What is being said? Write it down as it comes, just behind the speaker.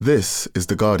This is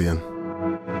The Guardian.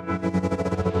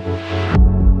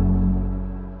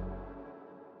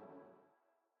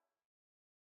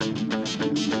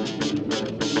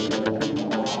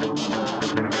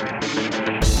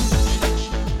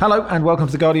 Hello and welcome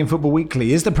to The Guardian Football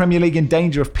Weekly. Is the Premier League in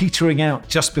danger of petering out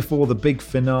just before the big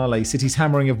finale? City's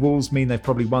hammering of Wolves mean they've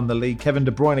probably won the league. Kevin De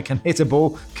Bruyne can hit a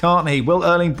ball, can't he? Will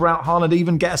Erling Braut Haaland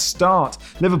even get a start?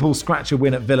 Liverpool scratch a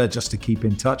win at Villa just to keep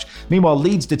in touch. Meanwhile,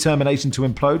 Leeds' determination to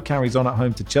implode carries on at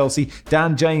home to Chelsea.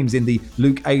 Dan James in the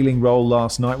Luke Ayling role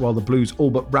last night while the Blues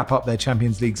all but wrap up their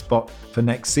Champions League spot for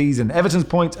next season. Everton's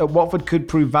point at Watford could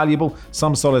prove valuable.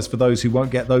 Some solace for those who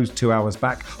won't get those 2 hours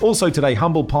back. Also today,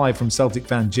 humble pie from Celtic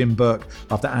fan Jim Burke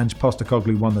after Ange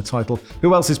Postecoglou won the title.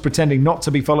 Who else is pretending not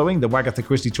to be following the Wagatha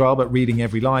Christie trial but reading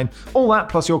every line? All that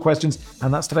plus your questions,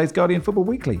 and that's today's Guardian Football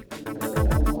Weekly.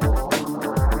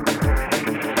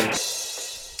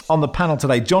 On the panel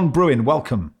today, John Bruyne,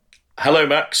 welcome. Hello,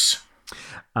 Max.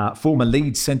 Former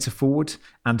Leeds centre-forward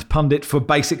and pundit for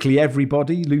basically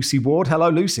everybody, Lucy Ward. Hello,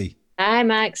 Lucy. Hi,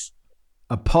 Max.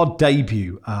 A pod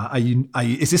debut.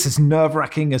 Is this as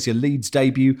nerve-wracking as your Leeds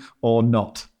debut or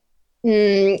not?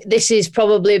 This is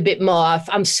probably a bit more.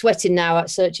 I'm sweating now at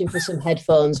searching for some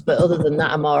headphones, but other than that,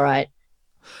 I'm all right.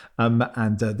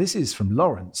 This is from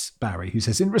Lawrence Barry, who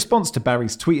says, in response to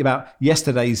Barry's tweet about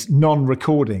yesterday's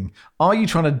non-recording, are you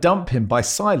trying to dump him by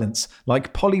silence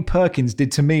like Polly Perkins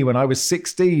did to me when I was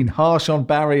 16? Harsh on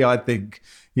Barry, I think.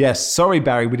 Yes, sorry,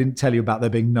 Barry, we didn't tell you about there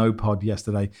being no pod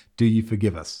yesterday. Do you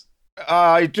forgive us?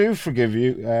 I do forgive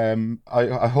you.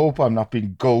 I hope I'm not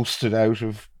being ghosted out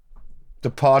of the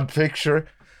pod picture,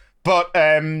 but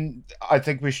I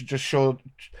think we should just show,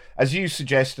 as you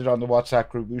suggested on the WhatsApp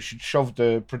group, we should shove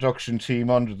the production team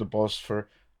under the bus for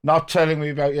not telling me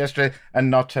about yesterday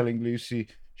and not telling Lucy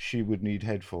she would need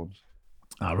headphones.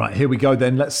 All right, here we go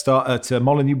then. Let's start at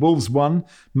Molineux. Wolves 1,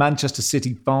 Manchester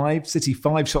City 5. City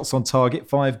 5 shots on target,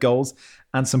 5 goals,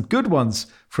 and some good ones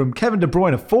from Kevin De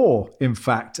Bruyne, 4, in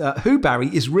fact. Who,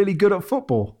 Barry, is really good at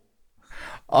football?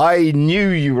 I knew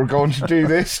you were going to do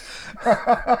this.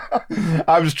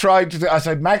 I was trying to... I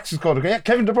said, Max is going to go, yeah,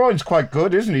 Kevin De Bruyne's quite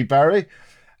good, isn't he, Barry?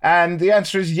 And the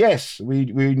answer is yes. We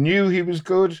knew he was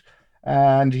good,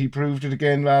 and he proved it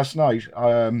again last night.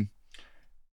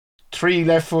 3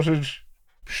 left-footed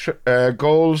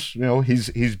goals. You know,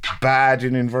 he's bad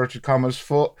in inverted commas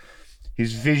foot.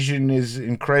 His vision is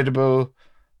incredible.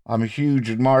 I'm a huge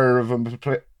admirer of him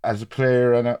as a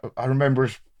player, and I remember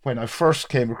when I first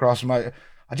came across him, I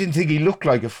didn't think he looked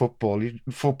like a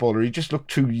footballer. He just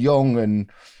looked too young and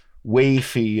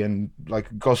wafy, and like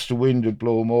a gust of wind would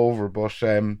blow him over. But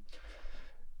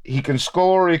he can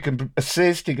score, he can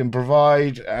assist, he can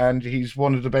provide, and he's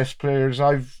one of the best players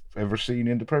I've ever seen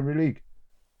in the Premier League.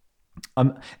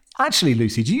 Actually,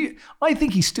 Lucy, I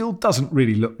think he still doesn't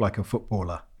really look like a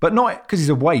footballer, but not because he's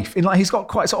a waif. He's got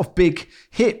quite sort of big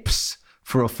hips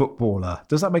for a footballer.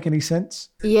 Does that make any sense?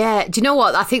 Yeah. Do you know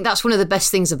what? I think that's one of the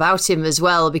best things about him as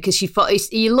well, because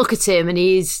you look at him and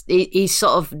he's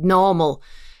sort of normal,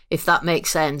 if that makes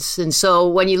sense. And so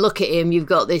when you look at him, you've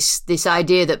got this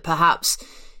idea that perhaps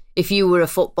if you were a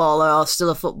footballer or still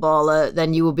a footballer,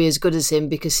 then you will be as good as him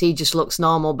because he just looks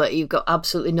normal, but you've got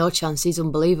absolutely no chance. He's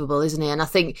unbelievable, isn't he? And I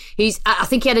think he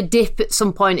had a dip at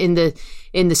some point in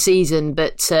the season,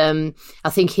 but I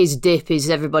think his dip is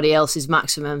everybody else's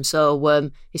maximum.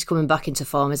 So he's coming back into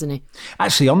form, isn't he?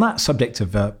 Actually, on that subject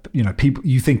of people,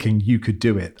 you thinking you could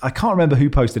do it, I can't remember who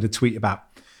posted a tweet about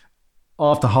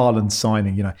after Haaland's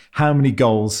signing, how many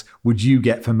goals would you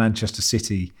get for Manchester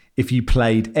City if you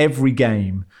played every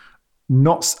game,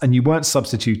 and you weren't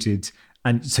substituted,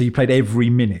 and so you played every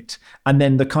minute? And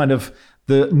then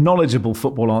the knowledgeable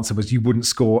football answer was you wouldn't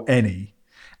score any.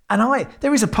 And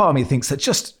there is a part of me that thinks that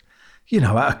just, at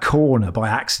a corner by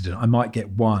accident, I might get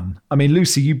one. I mean,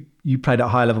 Lucy, you played at a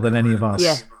higher level than any of us.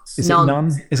 Yeah. Is it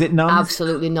none? Is it none?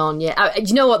 Absolutely none, yeah. Do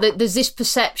you know what? There's this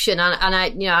perception, and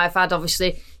I've had,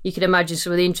 obviously, you can imagine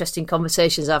some of the interesting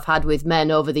conversations I've had with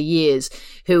men over the years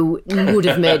who would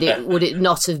have made it, would it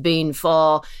not have been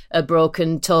for a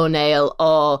broken toenail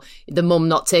or the mum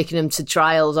not taking them to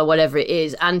trials or whatever it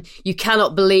is. And you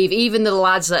cannot believe, even the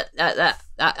lads that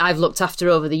I've looked after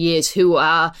over the years who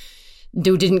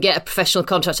didn't get a professional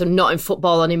contract and not in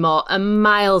football anymore are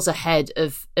miles ahead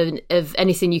of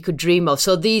anything you could dream of.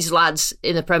 So these lads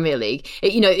in the Premier League,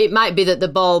 it might be that the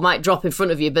ball might drop in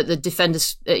front of you, but the defender,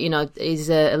 is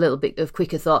a little bit of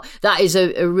quicker thought. That is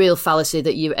a real fallacy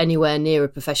that you're anywhere near a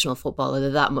professional footballer. They're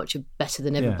that much better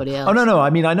than everybody else. Oh no! I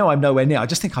mean, I know I'm nowhere near. I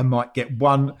just think I might get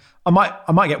one. I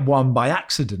might get one by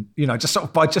accident.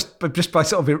 Just by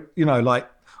sort of like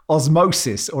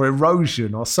osmosis or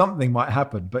erosion or something might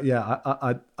happen. But yeah,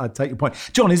 I take your point.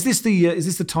 John, is this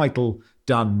the title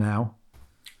done now?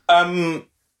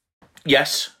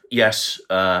 Yes.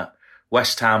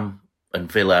 West Ham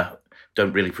and Villa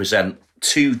don't really present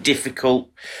too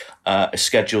difficult a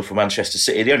schedule for Manchester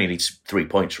City. They only need 3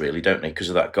 points, really, don't they, because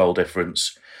of that goal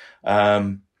difference.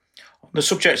 On the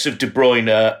subject of De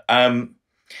Bruyne,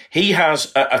 he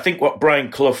has, I think, what Brian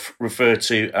Clough referred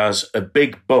to as a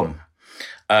big bum,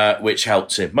 which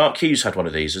helped him. Mark Hughes had one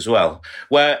of these as well,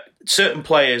 where certain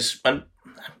players, and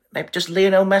maybe just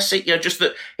Lionel Messi,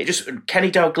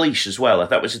 Kenny Dalglish as well.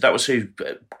 That was who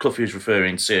Clough was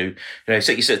referring to.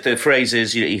 So he said the phrase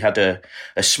is he had a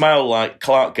smile like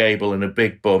Clark Gable and a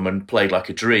big bum and played like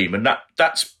a dream, and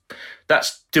that's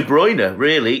De Bruyne,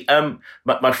 really.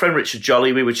 My friend Richard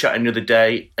Jolly, we were chatting the other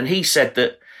day, and he said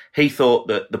that he thought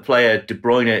that the player De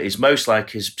Bruyne is most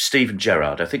like his Steven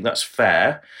Gerrard. I think that's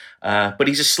fair, but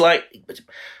he's a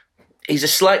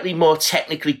slightly more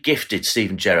technically gifted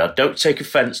Steven Gerrard. Don't take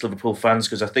offence, Liverpool fans,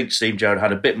 because I think Steven Gerrard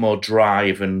had a bit more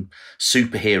drive and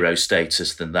superhero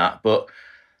status than that. But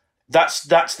that's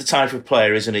the type of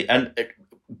player, isn't he? And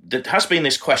there has been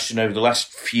this question over the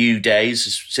last few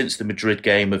days since the Madrid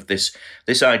game of this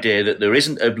idea that there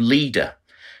isn't a leader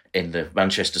in the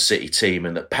Manchester City team,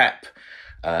 and that Pep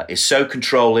is so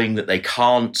controlling that they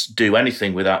can't do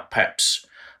anything without Pep's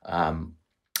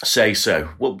say so.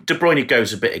 Well, De Bruyne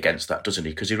goes a bit against that, doesn't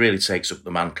he? Because he really takes up the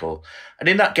mantle. And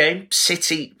in that game,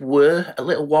 City were a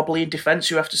little wobbly in defence,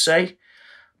 you have to say.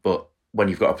 But when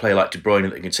you've got a player like De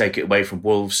Bruyne that can take it away from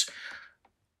Wolves,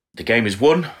 the game is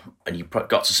won, and you've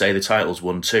got to say the title's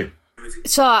won too.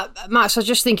 So, Max, I was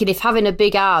just thinking, if having a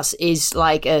big arse is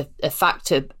like a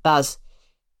factor, Baz,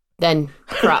 then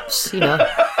perhaps,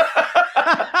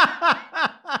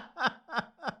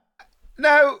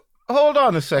 Now, hold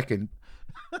on a second.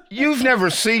 You've never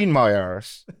seen my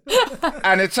arse,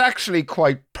 and it's actually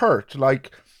quite pert,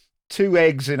 like 2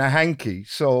 eggs in a hanky.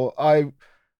 So I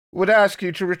would ask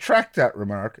you to retract that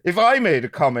remark. If I made a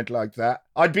comment like that,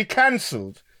 I'd be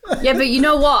cancelled. Yeah, but you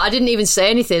know what? I didn't even say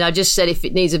anything. I just said if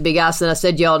it needs a big ass, then I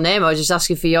said your name. I was just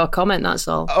asking for your comment, that's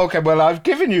all. Okay, well, I've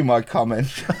given you my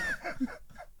comment.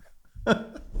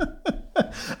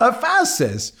 Faz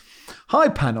says, "Hi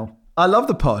panel, I love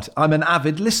the pod. I'm an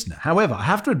avid listener. However, I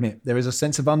have to admit there is a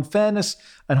sense of unfairness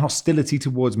and hostility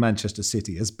towards Manchester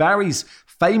City, as Barry's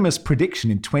famous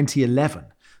prediction in 2011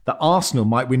 that Arsenal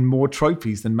might win more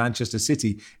trophies than Manchester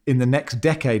City in the next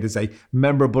decade is a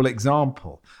memorable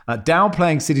example.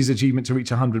 Downplaying City's achievement to reach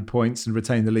 100 points and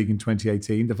retain the league in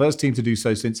 2018, the first team to do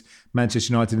so since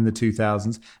Manchester United in the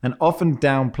 2000s, and often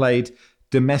downplayed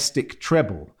domestic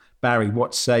treble. Barry,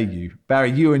 what say you?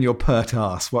 Barry, you and your pert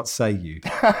arse, what say you?"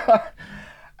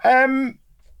 I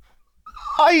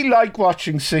like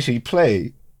watching City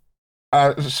play,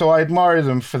 so I admire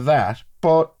them for that.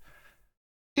 But,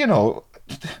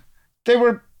 they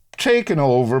were taken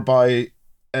over by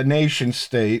a nation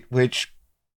state which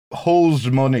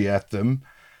hosed money at them,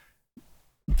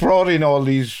 brought in all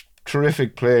these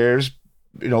terrific players,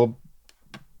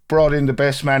 brought in the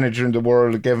best manager in the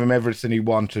world and gave him everything he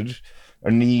wanted or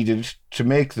needed to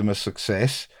make them a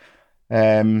success.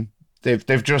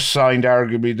 They've just signed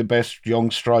arguably the best young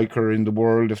striker in the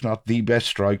world, if not the best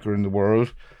striker in the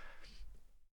world.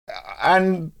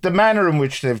 And the manner in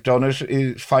which they've done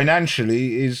it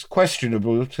financially is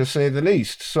questionable, to say the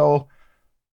least. So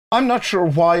I'm not sure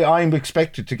why I'm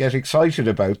expected to get excited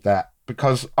about that,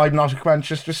 because I'm not a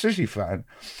Manchester City fan.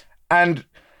 And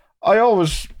I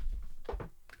always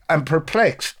am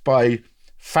perplexed by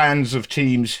fans of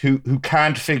teams who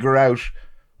can't figure out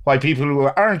why people who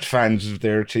aren't fans of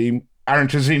their team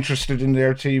aren't as interested in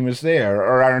their team as they are,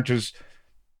 or aren't as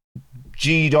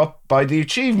G'd up by the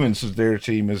achievements of their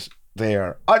team as they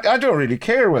are. I don't really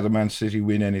care whether Man City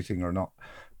win anything or not,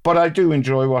 but I do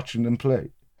enjoy watching them play.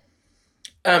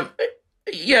 It's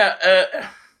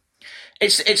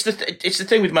the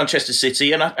thing with Manchester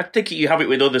City, and I think you have it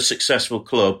with other successful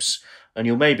clubs, and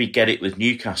you'll maybe get it with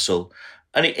Newcastle.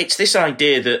 And it's this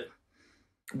idea that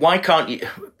why can't you?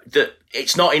 That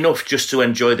it's not enough just to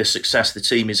enjoy the success the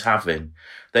team is having.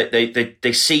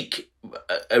 They seek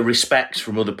a respect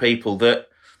from other people that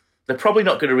they're probably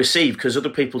not going to receive, because other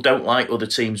people don't like other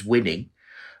teams winning.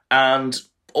 And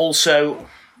also,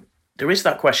 there is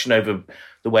that question over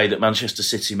the way that Manchester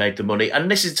City made the money. And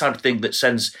this is the type of thing that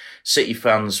sends City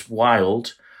fans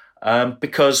wild,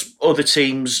 because other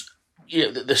teams,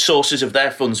 the sources of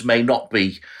their funds may not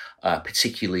be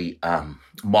particularly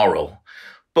moral.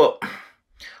 But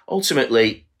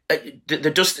ultimately,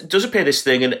 there does appear this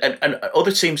thing, and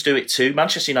other teams do it too.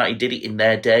 Manchester United did it in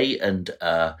their day, and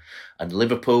and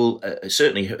Liverpool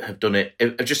certainly have done it,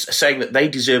 are just saying that they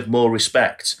deserve more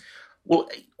respect. Well,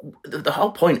 the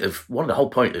whole point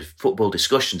of football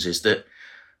discussions is that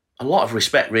a lot of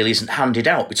respect really isn't handed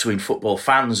out between football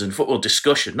fans and football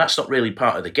discussion. That's not really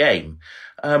part of the game.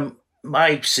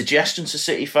 My suggestion to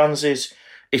City fans is,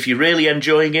 if you're really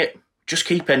enjoying it, just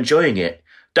keep enjoying it.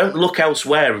 Don't look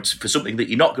elsewhere for something that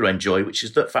you're not going to enjoy, which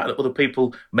is the fact that other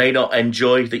people may not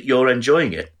enjoy that you're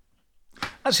enjoying it.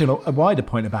 Actually, a wider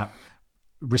point about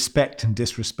respect and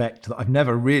disrespect that I've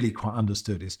never really quite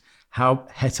understood is how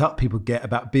het up people get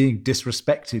about being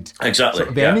disrespected. Exactly. Sort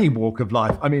of in any walk of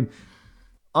life. I mean,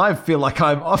 I feel like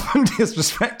I'm often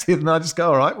disrespected, and I just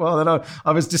go, all right, well, then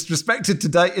I was disrespected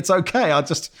today. It's okay. I'll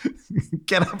just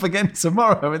get up again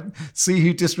tomorrow and see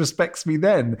who disrespects me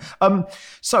then.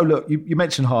 So, look, you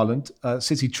mentioned Haaland.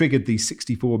 City triggered the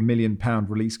 £64 million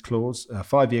release clause, a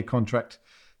 5-year contract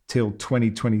till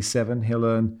 2027. He'll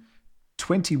earn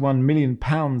 £21 million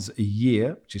a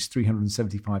year, which is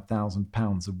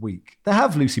 £375,000 a week. There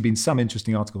have, Lucy, been some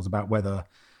interesting articles about whether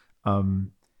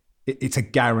it's a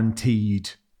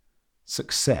guaranteed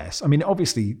success. I mean,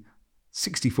 obviously,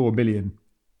 64 million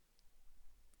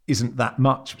isn't that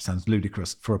much. It sounds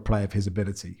ludicrous for a player of his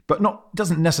ability, but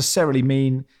doesn't necessarily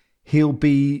mean he'll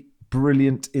be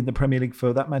brilliant in the Premier League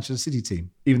for that Manchester City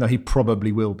team, even though he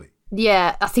probably will be.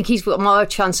 Yeah, I think he's got more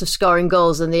chance of scoring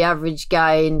goals than the average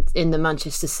guy in the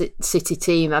Manchester City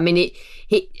team. I mean,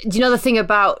 do you know the thing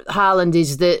about Haaland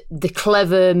is that the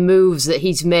clever moves that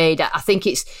he's made,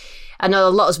 I know a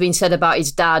lot has been said about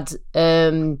his dad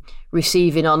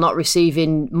receiving or not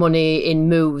receiving money in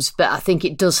moves, but I think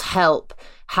it does help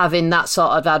having that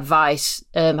sort of advice,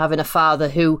 having a father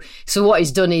who... So what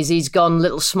he's done is he's gone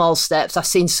little small steps. I've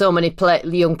seen so many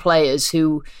young players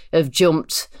who have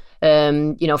jumped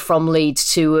from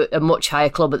Leeds to a much higher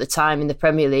club at the time in the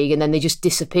Premier League, and then they just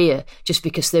disappear just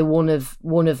because they're one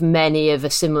of many of a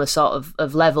similar sort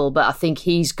of level. But I think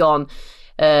he's gone...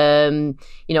 when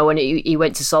he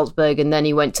went to Salzburg and then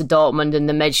he went to Dortmund, and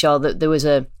they made sure that there was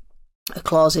a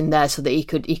clause in there so that he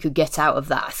could get out of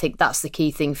that. I think that's the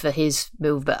key thing for his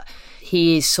move. But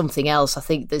he is something else. I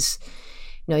think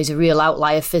he's a real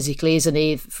outlier physically, isn't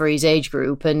he, for his age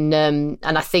group? And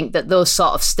I think that those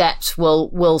sort of steps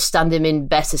will stand him in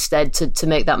better stead to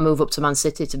make that move up to Man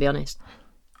City, to be honest.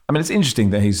 I mean, it's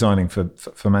interesting that he's signing for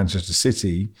Manchester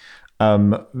City.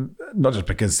 Not just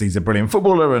because he's a brilliant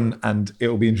footballer and it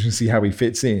will be interesting to see how he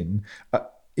fits in.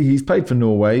 He's played for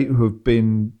Norway, who have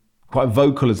been quite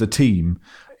vocal as a team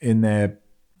in their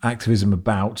activism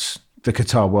about the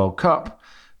Qatar World Cup.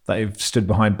 They've stood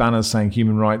behind banners saying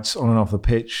human rights on and off the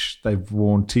pitch. They've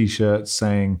worn T-shirts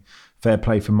saying fair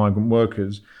play for migrant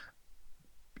workers.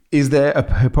 Is there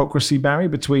a hypocrisy, Barry,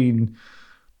 between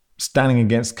standing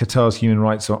against Qatar's human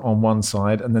rights on one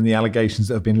side and then the allegations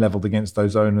that have been levelled against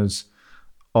those owners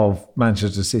of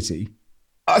Manchester City?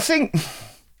 I think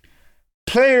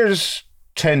players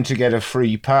tend to get a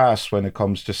free pass when it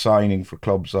comes to signing for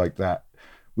clubs like that.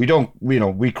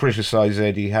 We criticise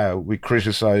Eddie Howe, we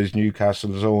criticise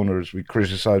Newcastle's owners, we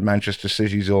criticise Manchester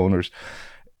City's owners.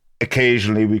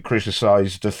 Occasionally we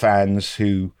criticise the fans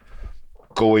who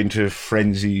go into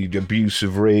frenzied,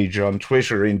 abusive rage on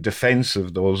Twitter in defence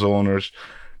of those owners.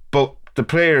 But the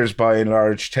players, by and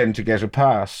large, tend to get a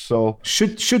pass. So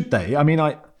should they? I mean,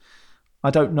 I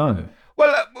don't know.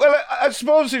 Well, I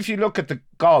suppose if you look at the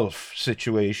golf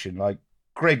situation, like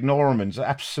Greg Norman's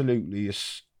absolutely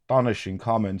astonishing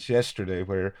comments yesterday,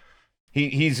 where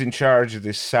he's in charge of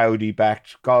this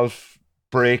Saudi-backed golf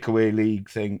breakaway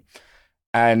league thing,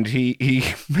 and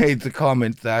he made the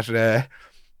comment that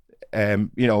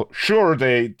sure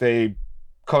they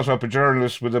cut up a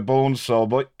journalist with a bone saw,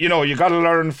 but you got to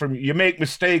learn you make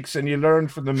mistakes and you learn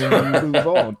from them and you move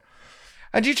on.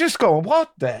 And you just go,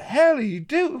 what the hell are you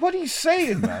doing? What are you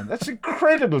saying, man? That's an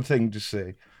incredible thing to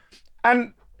say.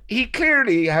 And he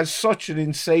clearly has such an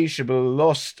insatiable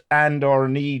lust and or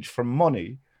need for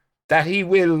money that he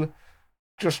will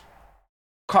just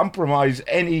compromise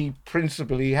any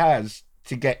principle he has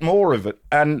to get more of it.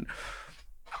 And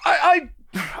I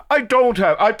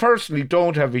personally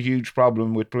don't have a huge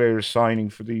problem with players signing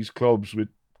for these clubs with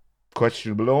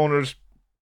questionable owners.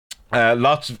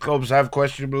 Lots of clubs have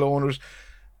questionable owners,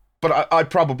 but I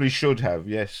probably should have,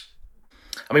 yes.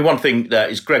 I mean, one thing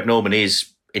that is Greg Norman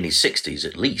is in his 60s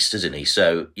at least, isn't he?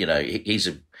 So, he's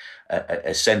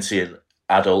a sentient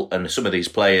adult, and some of these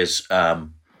players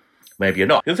maybe are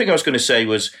not. The other thing I was going to say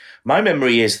was, my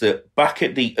memory is that back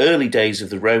at the early days of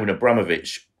the Roman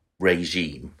Abramovich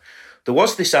regime, there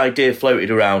was this idea floated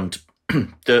around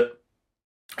that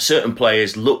certain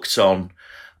players looked on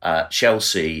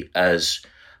Chelsea as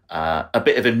a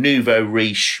bit of a nouveau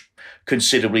riche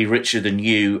considerably richer than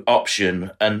you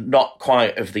option and not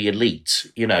quite of the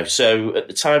elite, So at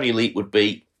the time, the elite would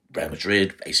be Real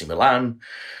Madrid, AC Milan,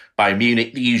 Bayern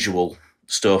Munich, the usual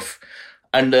stuff.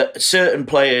 And certain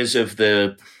players of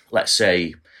the, let's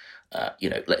say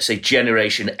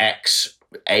Generation X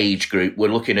age group were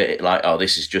looking at it like, oh,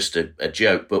 this is just a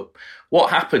joke. But what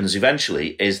happens eventually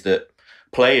is that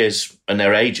players and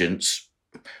their agents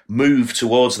move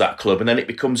towards that club, and then it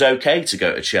becomes okay to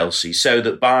go to Chelsea. So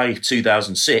that by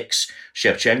 2006,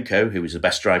 Shevchenko, who is the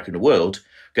best striker in the world,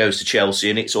 goes to Chelsea,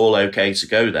 and it's all okay to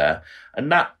go there. And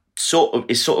that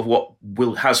is what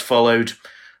has followed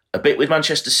a bit with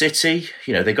Manchester City.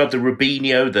 They got the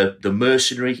Robinho, the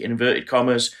mercenary, in inverted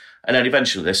commas, and then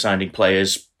eventually they're signing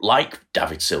players like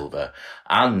David Silva,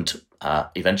 and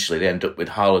eventually they end up with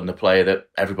Haaland, the player that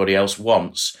everybody else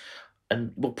wants.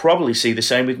 And we'll probably see the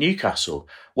same with Newcastle,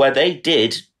 where they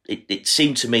did, it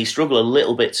seemed to me, struggle a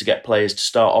little bit to get players to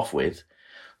start off with.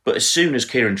 But as soon as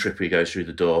Kieran Trippier goes through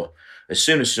the door, as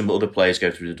soon as some other players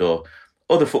go through the door,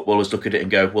 other footballers look at it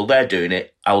and go, well, they're doing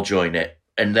it, I'll join it.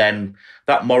 And then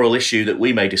that moral issue that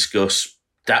we may discuss,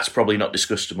 that's probably not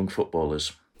discussed among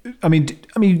footballers. I mean,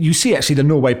 you see actually the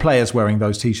Norway players wearing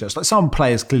those T-shirts. Like, some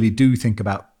players clearly do think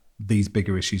about these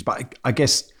bigger issues, but I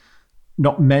guess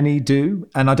not many do.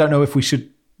 And I don't know if we should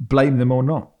blame them or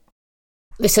not.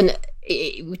 Listen,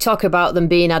 we talk about them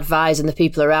being advised and the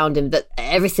people around him, that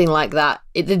everything like that,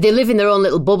 they live in their own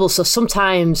little bubble. So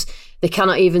sometimes they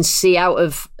cannot even see out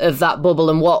of that bubble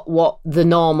and what the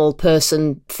normal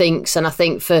person thinks. And I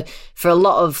think for a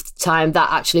lot of time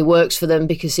that actually works for them,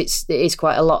 because it is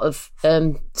quite a lot of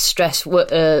stress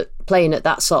playing at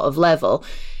that sort of level.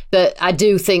 But I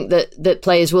do think that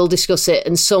players will discuss it,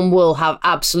 and some will have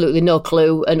absolutely no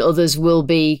clue, and others will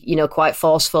be, quite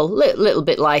forceful. Little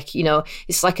bit like,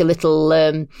 it's like a little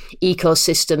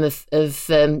ecosystem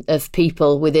of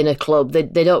people within a club. They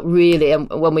don't really. And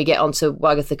when we get onto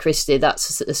Agatha Christie,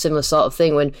 that's a similar sort of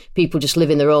thing, when people just live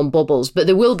in their own bubbles. But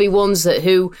there will be ones that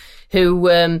who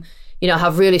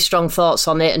have really strong thoughts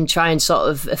on it and try and sort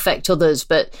of affect others,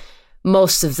 but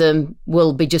most of them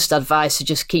will be just advised to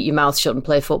just keep your mouth shut and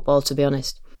play football, to be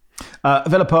honest.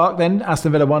 Villa Park then,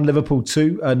 Aston Villa 1, Liverpool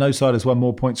 2. No side has won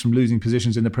more points from losing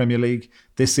positions in the Premier League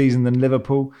this season than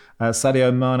Liverpool.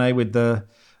 Sadio Mane with the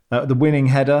winning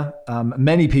header.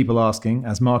 Many people asking,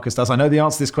 as Marcus does, I know the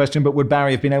answer to this question, but would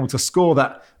Barry have been able to score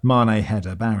that Mane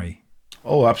header? Barry?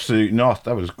 Oh, absolutely not.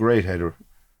 That was a great header.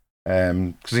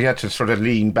 Because he had to sort of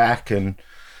lean back, and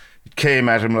it came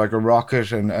at him like a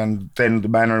rocket, and then the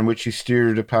manner in which he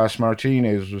steered it past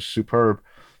Martinez was superb.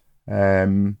 I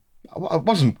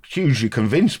wasn't hugely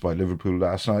convinced by Liverpool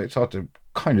last night. I thought they were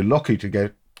kind of lucky to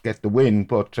get the win,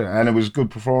 but and it was a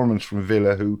good performance from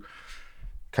Villa, who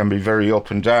can be very up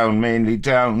and down, mainly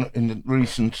down in the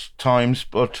recent times.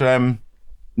 But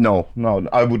no,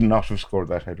 I would not have scored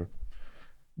that header.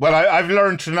 Well, I've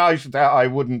learned tonight that I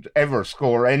wouldn't ever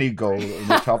score any goal in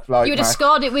the top flight. You would have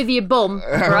scored it with your bum,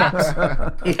 perhaps.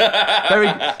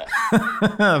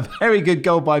 Very good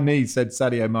goal by me, said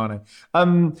Sadio Mane.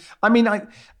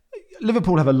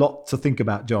 Liverpool have a lot to think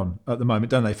about, John, at the moment,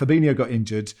 don't they? Fabinho got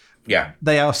injured. Yeah.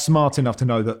 They are smart enough to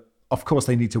know that, of course,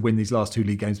 they need to win these last two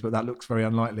league games, but that looks very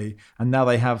unlikely. And now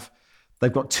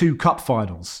they've got two cup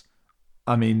finals.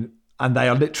 And they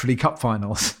are literally cup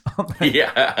finals, aren't they?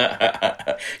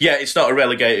 Yeah. Yeah, it's not a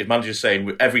relegated manager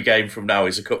saying every game from now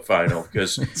is a cup final,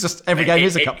 because it's just every game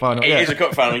is a cup final. It is a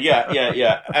cup final,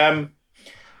 yeah.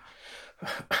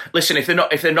 Listen, if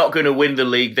they're not going to win the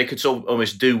league, they could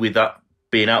almost do with that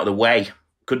being out of the way,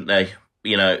 couldn't they?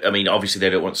 Obviously they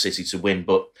don't want City to win,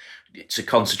 but to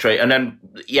concentrate. And then,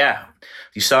 yeah,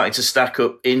 you're starting to stack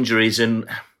up injuries, and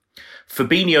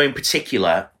Fabinho in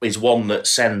particular is one that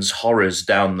sends horrors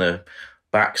down the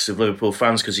backs of Liverpool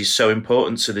fans, because he's so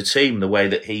important to the team, the way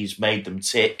that he's made them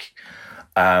tick.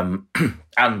 And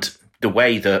the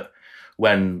way that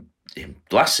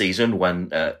last season, when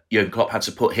Jurgen Klopp had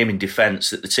to put him in defence,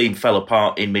 that the team fell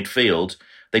apart in midfield.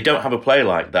 They don't have a player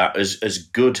like that, as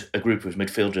good a group of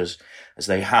midfielders as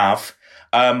they have.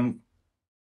 And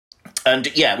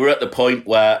yeah, we're at the point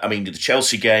where, the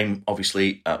Chelsea game,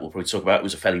 obviously, we'll probably talk about, it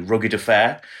was a fairly rugged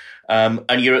affair. And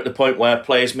you're at the point where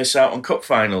players miss out on cup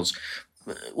finals.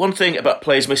 One thing about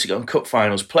players missing on cup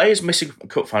finals,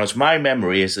 my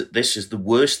memory is that this is the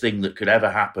worst thing that could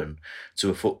ever happen to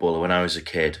a footballer when I was a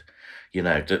kid.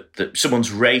 That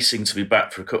someone's racing to be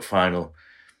back for a cup final.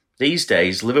 These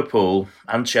days, Liverpool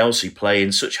and Chelsea play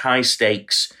in such high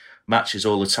stakes matches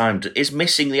all the time. Is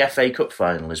missing the FA Cup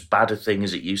final as bad a thing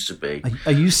as it used to be?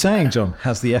 Are you saying, John,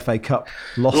 has the FA Cup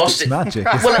lost its magic?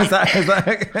 Well,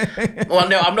 well,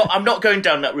 no, I'm not going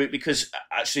down that route, because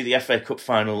actually the FA Cup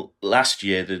final last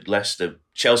year, the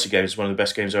Leicester-Chelsea game, is one of the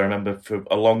best games I remember for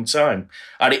a long time.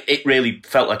 And it really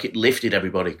felt like it lifted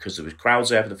everybody because there was crowds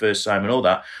there for the first time and all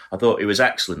that. I thought it was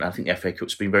excellent. I think the FA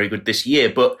Cup's been very good this year,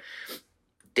 but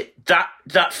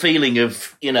that feeling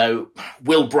of,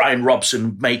 will Brian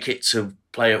Robson make it to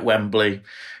play at Wembley?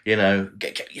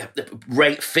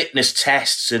 Rate fitness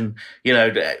tests and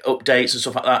updates and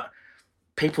stuff like that.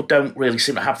 People don't really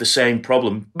seem to have the same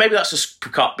problem. Maybe that's just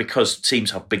because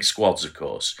teams have big squads, of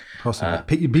course.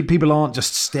 Possibly. People aren't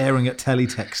just staring at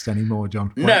teletext anymore,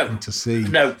 John. No. To see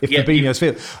if Fabinho's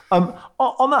fit.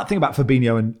 On that thing about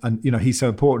Fabinho and he's so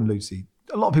important, Lucy,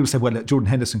 a lot of people say, well, look, Jordan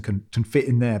Henderson can fit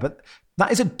in there, but that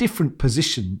is a different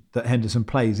position that Henderson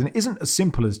plays, and it isn't as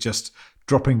simple as just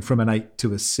dropping from an 8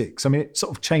 to a 6. I mean, it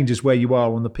sort of changes where you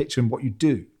are on the pitch and what you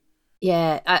do.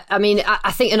 Yeah,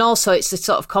 I think, and also it's the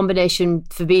sort of combination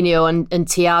Fabinho and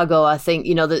Thiago. I think,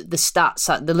 the stats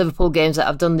at the Liverpool games that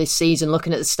I've done this season,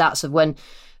 looking at the stats of when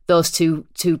those two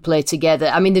play together.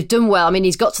 I mean, they've done well. I mean,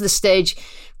 he's got to the stage,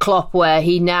 Klopp, where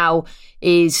he now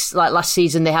is, like last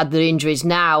season they had the injuries,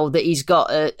 now that he's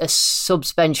got a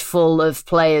subs bench full of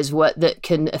players that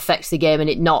can affect the game and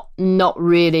it not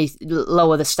really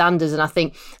lower the standards. And I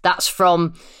think that's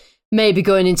from maybe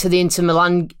going into the Inter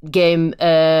Milan game,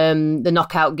 the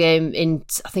knockout game in,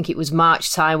 I think it was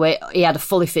March time, where he had a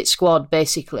fully fit squad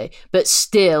basically, but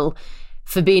still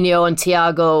Fabinho and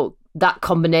Thiago, that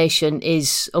combination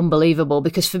is unbelievable,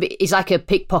 because he's like a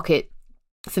pickpocket.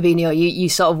 Fabinho, you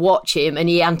sort of watch him and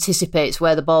he anticipates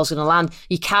where the ball's going to land.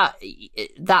 You can't.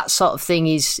 That sort of thing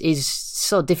is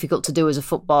so difficult to do as a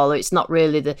footballer. It's not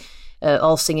really the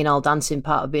all singing, all dancing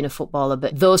part of being a footballer.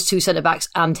 But those two centre backs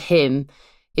and him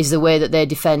is the way that they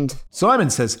defend.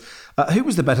 Simon says, who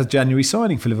was the better January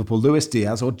signing for Liverpool, Luis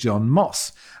Diaz or John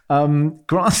Moss?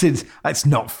 Granted, it's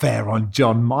not fair on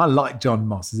John. I like John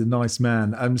Moss. He's a nice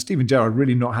man. Stephen Gerrard,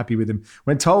 really not happy with him.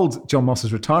 When told John Moss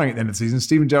is retiring at the end of the season,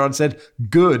 Stephen Gerrard said,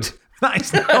 good. That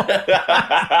is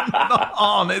not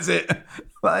on, is it?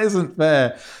 That isn't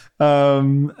fair.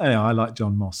 Anyway, I like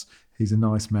John Moss. He's a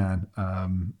nice man.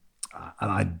 And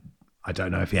I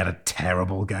don't know if he had a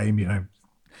terrible game,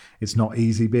 It's not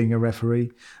easy being a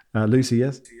referee. Lucy,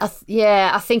 yes?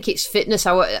 I think it's fitness.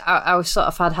 I was sort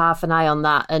of had half an eye on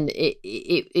that, and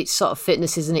it's sort of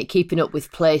fitness, isn't it? Keeping up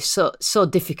with play, so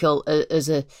difficult as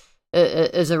a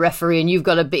referee, and you've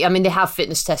got to be. I mean, they have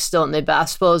fitness tests, don't they? But I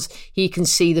suppose he can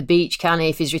see the beach, can he?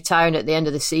 If he's retiring at the end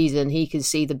of the season, he can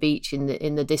see the beach in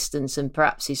the distance, and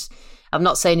perhaps he's. I'm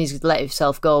not saying he's let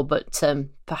himself go, but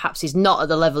perhaps he's not at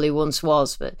the level he once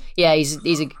was. But yeah, he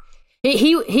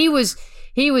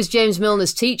was James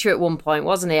Milner's teacher at one point,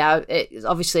 wasn't he?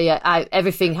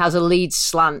 Everything has a Leeds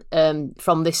slant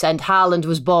from this end. Haaland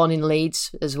was born in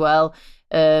Leeds as well.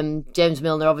 James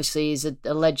Milner obviously is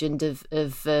a legend of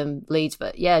Leeds,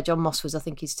 but yeah, John Moss was, I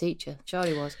think, his teacher. Sure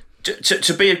he was.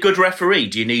 To be a good referee,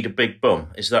 do you need a big bum?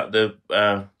 Is that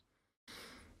the...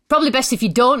 Probably best if you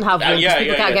don't have one, because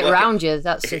people can't get around you.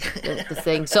 That's the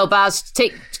thing. So, Baz,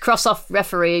 cross off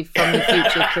referee from your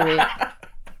future career.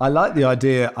 I like the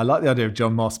idea of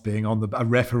John Moss being a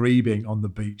referee being on the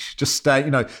beach, just stay,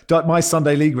 my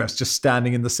Sunday league refs just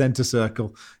standing in the centre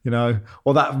circle,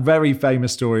 or that very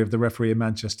famous story of the referee in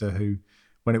Manchester who,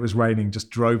 when it was raining, just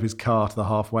drove his car to the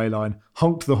halfway line,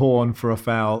 honked the horn for a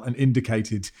foul and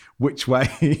indicated which way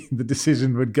the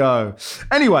decision would go.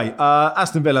 Anyway,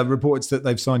 Aston Villa reports that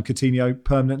they've signed Coutinho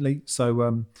permanently.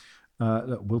 So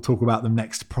we'll talk about them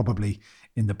next, probably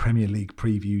in the Premier League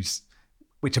previews,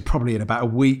 which are probably in about a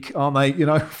week, aren't they?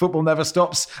 Football never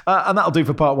stops. And that'll do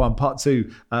for part one. Part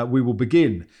two, we will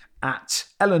begin at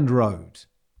Elland Road.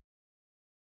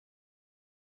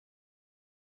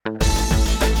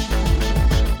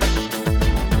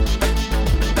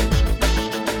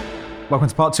 Welcome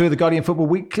to part two of the Guardian Football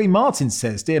Weekly. Martin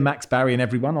says, Dear Max, Barry and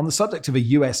everyone, on the subject of a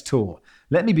US tour,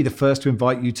 let me be the first to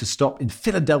invite you to stop in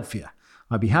Philadelphia.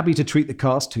 I'd be happy to treat the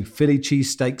cast to Philly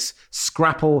cheesesteaks,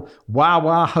 scrapple,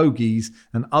 wah-wah hoagies,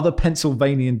 and other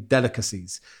Pennsylvanian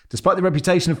delicacies. Despite the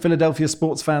reputation of Philadelphia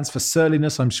sports fans for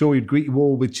surliness, I'm sure you'd greet you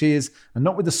all with cheers and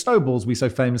not with the snowballs we so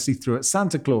famously threw at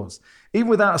Santa Claus. Even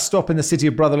without a stop in the city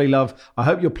of brotherly love, I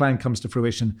hope your plan comes to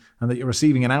fruition and that you're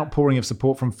receiving an outpouring of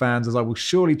support from fans, as I will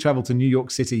surely travel to New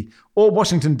York City or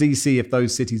Washington, D.C. if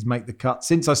those cities make the cut.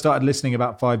 Since I started listening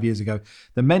about 5 years ago,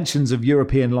 the mentions of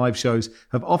European live shows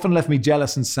have often left me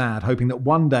jealous and sad, hoping that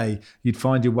one day you'd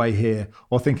find your way here,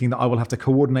 or thinking that I will have to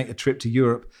coordinate a trip to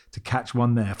Europe to catch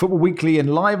one there. Football Weekly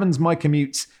enlivens my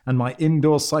commutes and my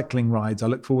indoor cycling rides. I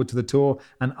look forward to the tour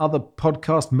and other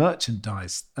podcast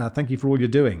merchandise. Thank you for all you're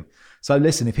doing. So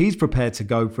listen, if he's prepared to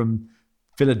go from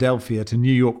Philadelphia to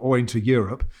New York or into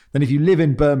Europe, then if you live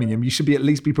in Birmingham, you should at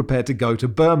least be prepared to go to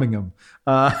Birmingham,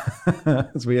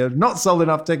 as we have not sold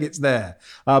enough tickets there.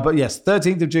 But yes,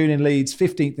 13th of June in Leeds,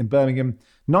 15th in Birmingham,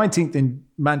 19th in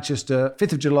Manchester,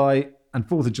 5th of July and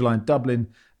 4th of July in Dublin,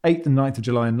 8th and 9th of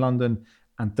July in London,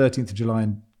 and 13th of July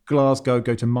in Glasgow.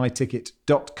 Go to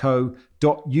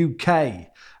myticket.co.uk.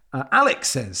 Alex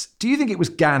says, do you think it was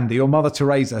Gandhi or Mother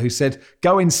Teresa who said,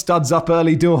 go in studs up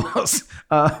early doors?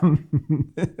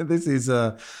 This is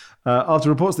after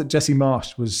reports that Jesse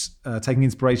Marsh was taking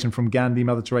inspiration from Gandhi,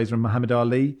 Mother Teresa and Muhammad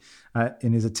Ali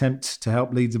in his attempt to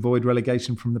help Leeds avoid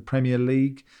relegation from the Premier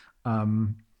League.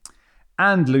 And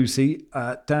Lucy,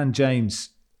 Dan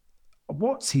James,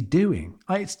 what's he doing?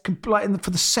 It's like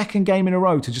for the second game in a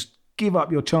row to just give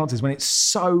up your chances when it's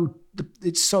so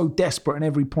desperate and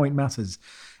every point matters.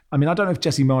 I mean, I don't know if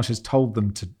Jesse Marsh has told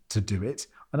them to do it.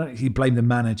 I don't know if he blamed the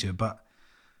manager, but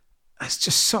it's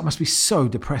just must be so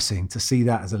depressing to see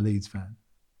that as a Leeds fan.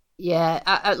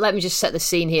 Yeah, let me just set the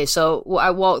scene here. So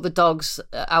I walk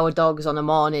our dogs on a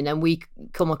morning, and we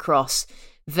come across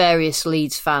various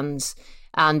Leeds fans,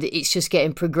 and it's just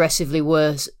getting progressively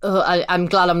worse. I'm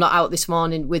glad I'm not out this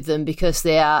morning with them, because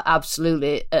they are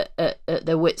absolutely at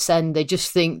their wits' end. They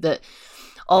just think that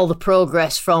all the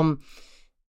progress from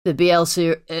the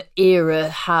Bielsa era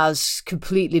has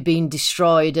completely been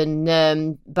destroyed,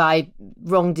 and by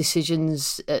wrong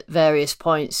decisions at various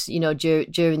points,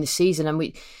 during the season. And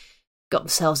we got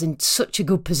themselves in such a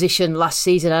good position last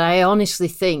season. And I honestly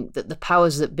think that the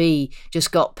powers that be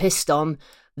just got pissed on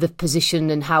the position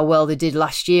and how well they did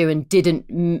last year, and didn't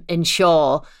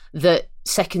ensure that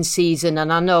second season,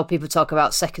 and I know people talk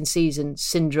about second season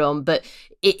syndrome, but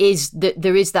it is that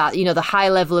there is that, the high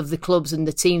level of the clubs and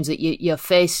the teams that you're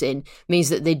facing means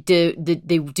that they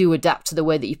do adapt to the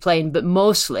way that you're playing. But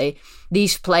mostly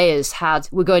these players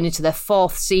were going into their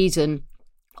fourth season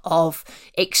of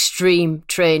extreme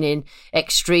training,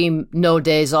 extreme no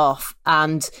days off,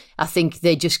 and I think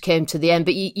they just came to the end.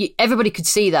 But everybody could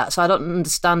see that, so I don't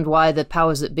understand why the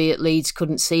powers that be at Leeds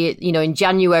couldn't see it. In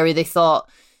January they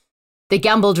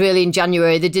gambled really in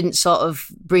January. They didn't sort of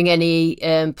bring any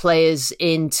players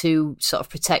in to sort of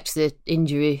protect the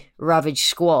injury-ravaged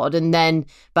squad. And then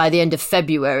by the end of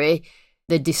February,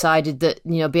 they decided that,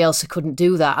 Bielsa couldn't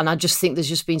do that. And I just think there's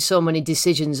just been so many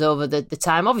decisions over the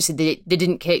time. Obviously, they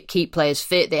didn't keep players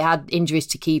fit. They had injuries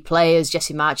to key players.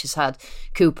 Jesse March has had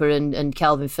Cooper and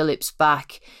Calvin Phillips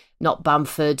back, not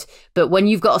Bamford. But when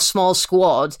you've got a small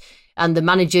squad, and the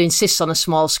manager insists on a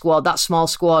small squad, that small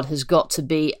squad has got to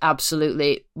be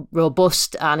absolutely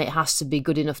robust, and it has to be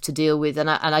good enough to deal with. And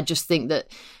I just think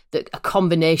that a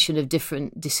combination of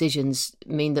different decisions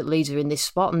mean that Leeds are in this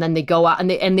spot. And then they go out and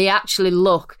they actually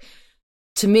look,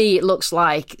 to me, it looks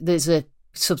like there's a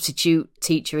substitute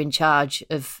teacher in charge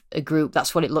of a group.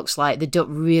 That's what it looks like. They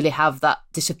don't really have that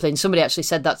discipline. Somebody actually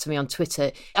said that to me on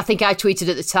Twitter. I think I tweeted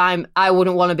at the time, I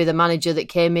wouldn't want to be the manager that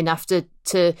came in after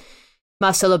to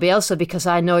Marcelo Bielsa, because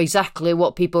I know exactly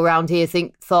what people around here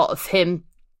thought of him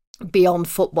beyond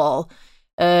football.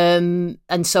 And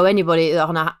so anybody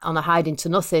on a hiding to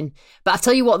nothing. But I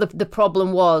tell you what, the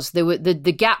problem was,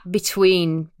 the gap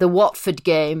between the Watford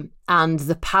game and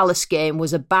the Palace game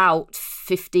was about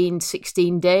 15,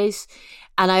 16 days.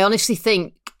 And I honestly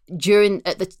think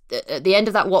at the end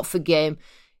of that Watford game,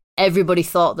 everybody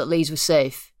thought that Leeds was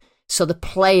safe. So the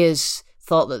players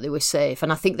thought that they were safe,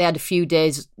 and I think they had a few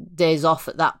days off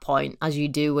at that point, as you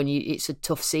do when it's a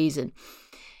tough season.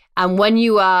 And when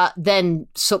you are then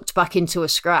sucked back into a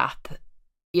scrap,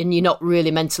 and you're not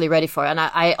really mentally ready for it, and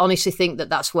I honestly think that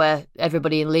that's where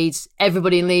everybody in Leeds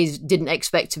didn't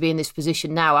expect to be in this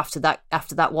position now after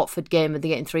that Watford game, and they're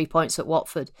getting 3 points at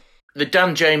Watford. The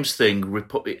Dan James thing,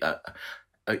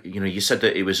 you said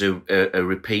that it was a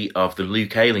repeat of the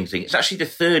Luke Ayling thing. It's actually the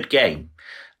third game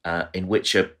in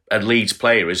which a Leeds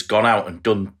player has gone out and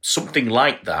done something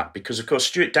like that, because, of course,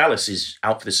 Stuart Dallas is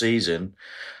out for the season,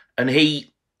 and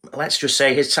let's just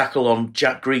say his tackle on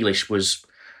Jack Grealish was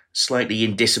slightly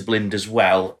indisciplined as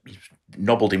well. He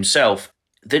nobbled himself.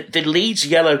 The Leeds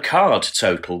yellow card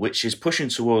total, which is pushing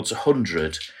towards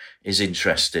 100, is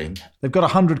interesting. They've got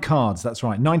 100 cards, that's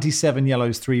right. 97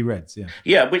 yellows, 3 reds, yeah.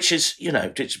 Yeah, which is,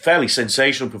 it's a fairly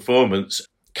sensational performance.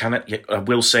 I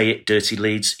will say it, dirty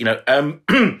Leeds.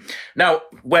 Now,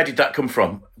 where did that come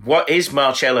from? What is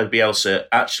Marcelo Bielsa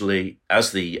actually,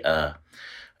 as the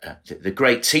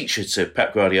great teacher to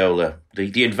Pep Guardiola,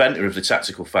 the inventor of the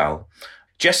tactical foul?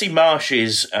 Jesse Marsh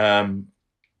is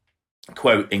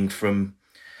quoting from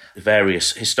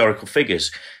various historical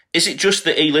figures. Is it just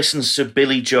that he listens to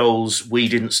Billy Joel's "We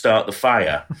Didn't Start the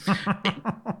Fire"?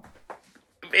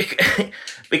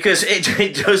 Because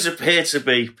it does appear to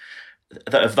be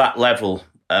of that level.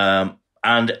 And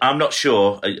I'm not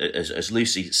sure, as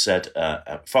Lucy said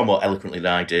far more eloquently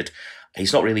than I did,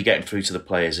 he's not really getting through to the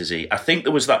players, is he? I think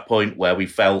there was that point where we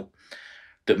felt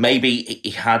that maybe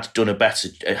he had done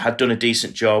a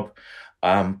decent job.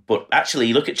 But actually,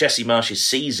 you look at Jesse Marsh's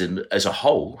season as a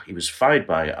whole. He was fired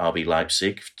by RB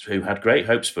Leipzig, who had great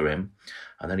hopes for him.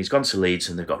 And then he's gone to Leeds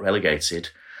and they've got relegated.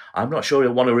 I'm not sure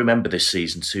he'll want to remember this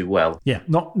season too well. Yeah,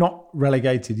 not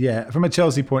relegated, yeah. From a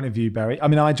Chelsea point of view, Barry, I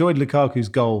mean, I enjoyed Lukaku's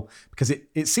goal because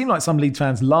it seemed like some Leeds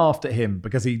fans laughed at him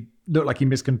because he looked like he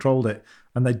miscontrolled it.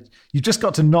 And you just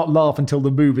got to not laugh until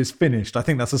the move is finished. I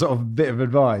think that's a sort of bit of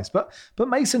advice. But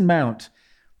Mason Mount,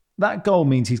 that goal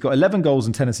means he's got 11 goals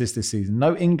and 10 assists this season.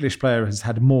 No English player has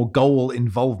had more goal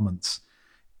involvements.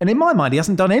 And in my mind, he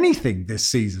hasn't done anything this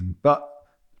season. But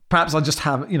perhaps I just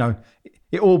have, I know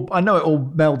it all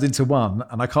melds into one,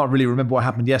 and I can't really remember what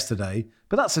happened yesterday.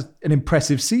 But that's an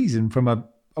impressive season from a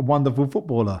wonderful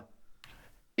footballer.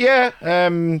 Yeah.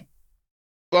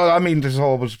 Well, I mean, there's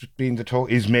always been the talk,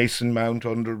 is Mason Mount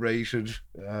underrated?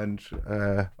 And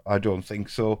I don't think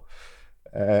so.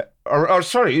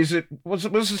 Sorry, was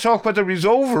the talk whether he's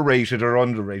overrated or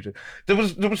underrated? There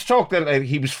was talk that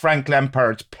he was Frank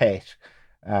Lampard's pet,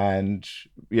 and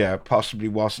possibly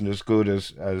wasn't as good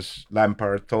as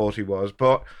Lampard thought he was,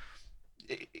 but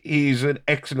he's an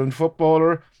excellent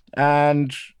footballer.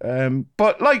 And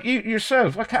but like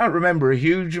yourself, I can't remember a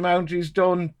huge amount he's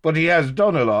done, but he has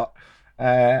done a lot.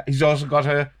 He's also got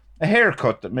a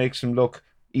haircut that makes him look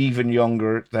even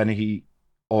younger than he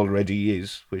already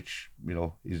is, which,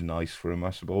 is nice for him, I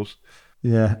suppose.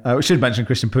 Yeah, we should mention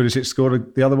Christian Pulisic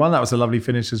scored the other one. That was a lovely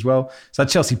finish as well. So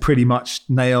Chelsea pretty much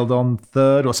nailed on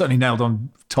third, or certainly nailed on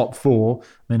top 4.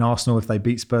 I mean, Arsenal, if they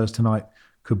beat Spurs tonight,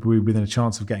 could be within a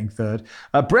chance of getting third.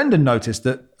 Brendan noticed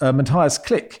that Matthias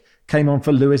Klick came on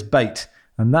for Lewis Bate,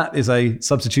 and that is a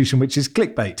substitution which is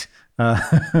clickbait,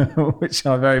 which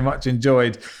I very much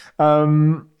enjoyed.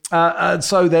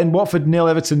 So then Watford 0,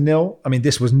 Everton 0. I mean,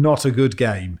 this was not a good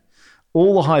game.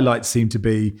 All the highlights seem to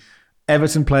be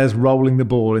Everton players rolling the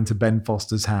ball into Ben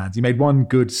Foster's hands. He made one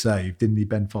good save, didn't he,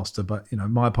 Ben Foster? But,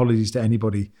 my apologies to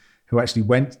anybody who actually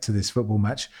went to this football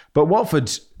match. But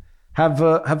Watford have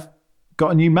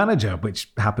got a new manager, which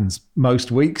happens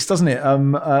most weeks, doesn't it?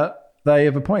 They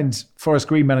have appointed Forest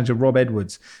Green manager Rob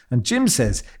Edwards. And Jim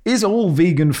says, is all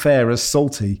vegan fare as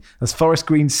salty as Forest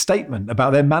Green's statement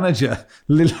about their manager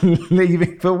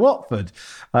leaving for Watford?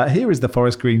 Here is the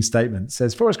Forest Green statement. It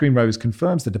says, Forest Green Rovers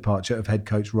confirms the departure of head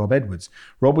coach Rob Edwards.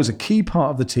 Rob was a key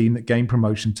part of the team that gained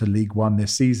promotion to League One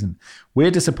this season. We're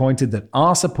disappointed that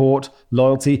our support,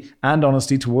 loyalty and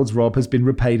honesty towards Rob has been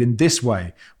repaid in this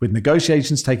way, with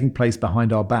negotiations taking place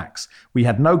behind our backs. We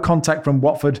had no contact from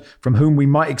Watford, from whom we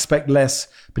might expect less,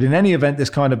 but in any event, this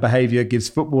kind of behaviour gives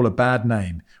football a bad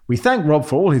name. We thank Rob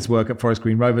for all his work at Forest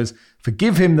Green Rovers,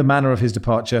 forgive him the manner of his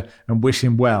departure and wish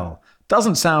him well.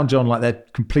 Doesn't sound, John, like they're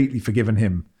completely forgiven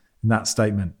him in that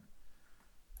statement.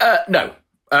 No.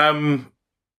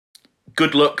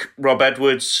 Good luck, Rob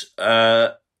Edwards.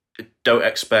 Don't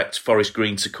expect Forest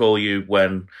Green to call you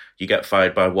when you get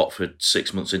fired by Watford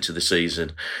 6 months into the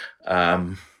season.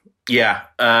 He's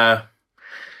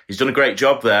done a great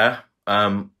job there,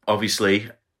 obviously.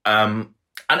 And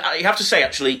I have to say,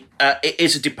 actually, it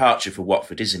is a departure for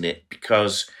Watford, isn't it?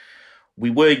 Because we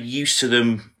were used to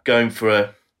them going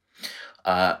for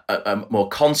a more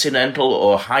continental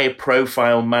or higher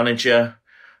profile manager.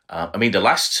 I mean, the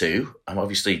last two,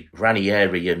 obviously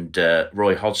Ranieri and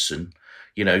Roy Hodgson,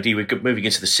 they were moving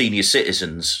into the senior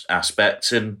citizens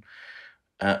aspect, and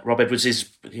Rob Edwards is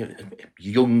a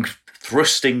young,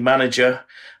 thrusting manager,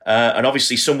 and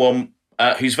obviously someone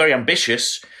who's very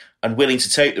ambitious and willing to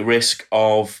take the risk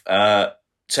of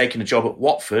taking a job at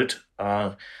Watford,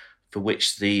 for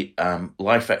which the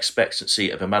life expectancy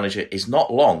of a manager is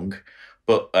not long.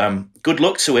 But good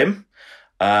luck to him,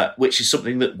 which is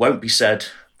something that won't be said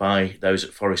by those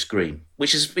at Forest Green,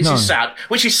 which is sad.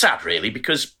 Which is sad, really,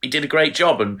 because he did a great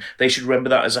job, and they should remember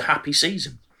that as a happy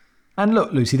season. And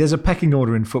look, Lucy, there's a pecking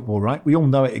order in football, right? We all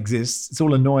know it exists. It's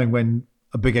all annoying when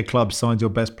a bigger club signs your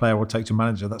best player or takes your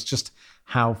manager. That's just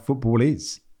how football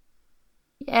is.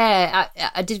 Yeah,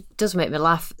 it does make me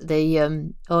laugh.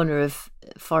 The owner of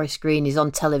Forest Green is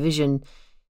on television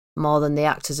more than the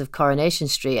actors of Coronation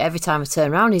Street. Every time I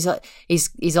turn around,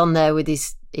 he's on there with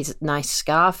his nice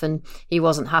scarf, and he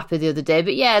wasn't happy the other day.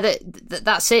 But yeah,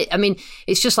 that's it. I mean,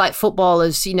 it's just like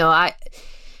footballers.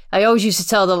 I always used to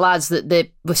tell the lads that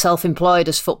they were self-employed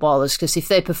as footballers, because if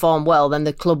they perform well, then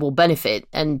the club will benefit,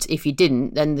 and if you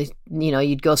didn't, then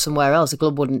you'd go somewhere else. The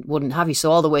club wouldn't have you.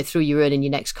 So all the way through, you're earning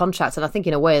your next contract. And I think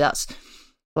in a way that's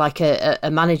like a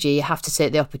manager. You have to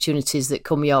take the opportunities that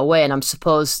come your way. And I'm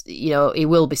suppose he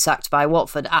will be sacked by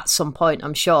Watford at some point,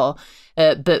 I'm sure.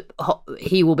 But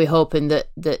he will be hoping that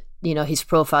his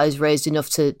profile is raised enough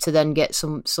to then get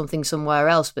something somewhere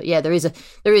else. But yeah, there is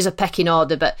a pecking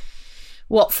order. But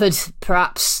Watford,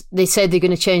 perhaps they said they're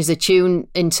going to change the tune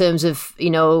in terms of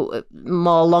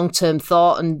more long-term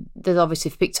thought, and they've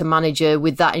obviously picked a manager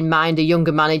with that in mind, a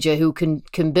younger manager who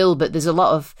can build. But there's a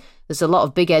lot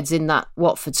of big heads in that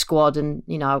Watford squad, and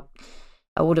I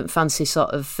wouldn't fancy sort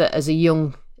of as a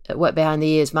young, wet behind the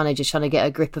ears manager trying to get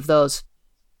a grip of those.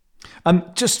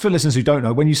 Just for listeners who don't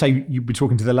know, when you say you'd be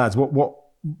talking to the lads, what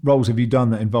roles have you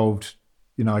done that involved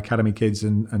academy kids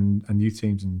and youth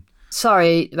teams and?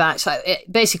 Sorry, Max.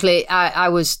 Basically, I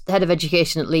was head of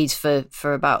education at Leeds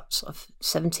for about sort of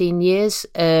 17 years.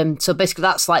 So basically,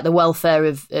 that's like the welfare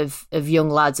of young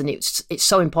lads, and it's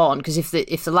so important, because if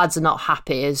the lads are not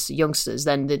happy as youngsters,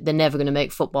 then they're never going to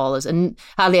make footballers, and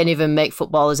hardly any of them make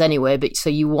footballers anyway. But so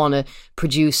you want to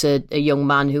produce a young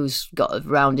man who's got a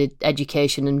rounded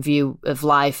education and view of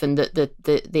life, and that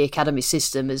the academy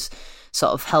system is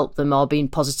sort of help them or being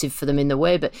positive for them in the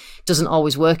way, but it doesn't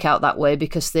always work out that way,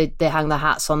 because they hang their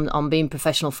hats on being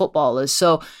professional footballers.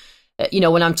 So,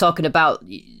 when I'm talking about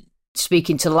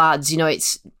speaking to lads,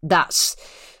 that's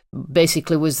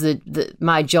basically was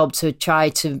my job, to try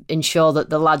to ensure that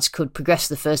the lads could progress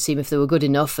to the first team if they were good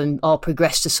enough, or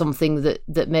progress to something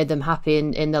that made them happy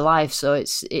in their life. So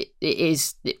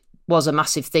it was a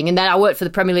massive thing. And then I worked for the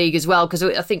Premier League as well, because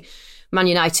I think Man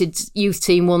United's youth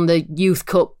team won the Youth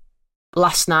Cup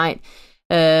last night,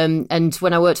 and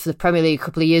when I worked for the Premier League a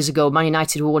couple of years ago, Man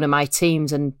United were one of my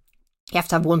teams, and you have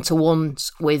to have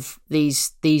one-to-ones with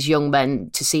these young men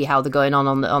to see how they're going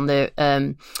on their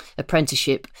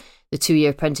apprenticeship, the 2-year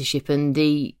apprenticeship. And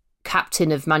the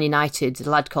captain of Man United, a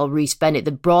lad called Reece Bennett,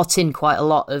 they brought in quite a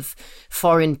lot of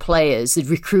foreign players. They'd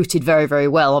recruited very, very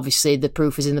well. Obviously, the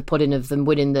proof is in the pudding of them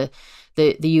winning the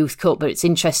Youth Cup, but it's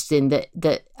interesting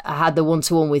that I had the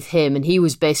one-to-one with him, and he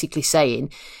was basically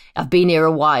saying, I've been here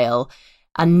a while,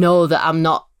 I know that I'm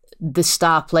not the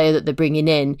star player that they're bringing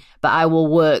in, but I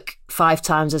will work 5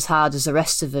 times as hard as the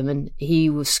rest of them. And he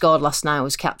was scored last night,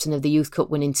 was captain of the Youth Cup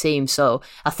winning team. So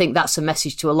I think that's a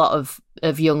message to a lot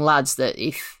of young lads, that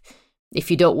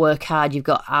if you don't work hard, you've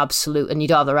got and you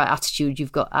don't have the right attitude,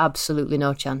 you've got absolutely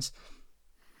no chance.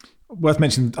 Worth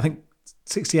mentioning, I think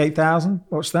 68,000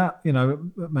 watched that,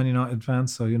 Man United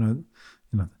fans. So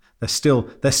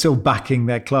they're still backing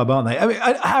their club, aren't they? I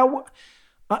mean,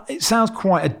 it sounds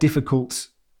quite a difficult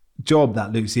job,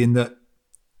 that, Lucy, in that.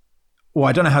 Well,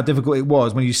 I don't know how difficult it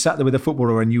was when you sat there with a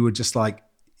footballer and you were just like,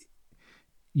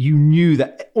 you knew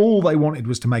that all they wanted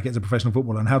was to make it as a professional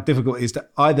footballer, and how difficult it is to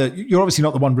either, you're obviously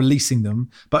not the one releasing them,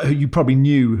 but who you probably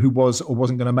knew who was or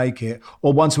wasn't going to make it,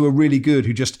 or ones who were really good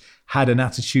who just had an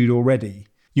attitude already.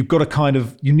 You've got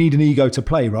to you need an ego to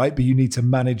play, right? But you need to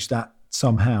manage that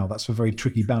somehow. That's a very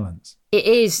tricky balance. It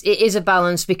is a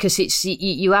balance, because it's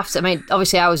you have to. I mean,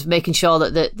 obviously, I was making sure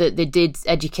that they did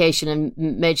education and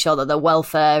made sure that their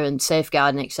welfare and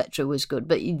safeguarding, etc., was good.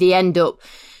 But they end up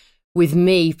with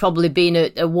me probably being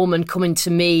a woman coming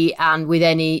to me and with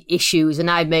any issues,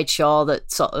 and I made sure that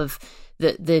sort of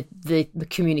the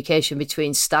communication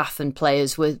between staff and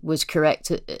players was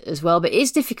correct as well. But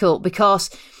it's difficult, because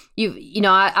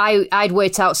I'd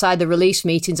wait outside the release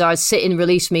meetings, or I'd sit in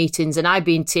release meetings, and I'd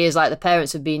be in tears like the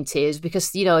parents would be in tears, because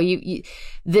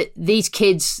these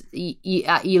kids,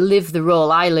 you live the role.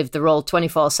 I lived the role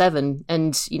 24/7,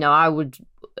 and I would,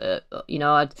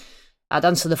 I'd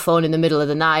answer the phone in the middle of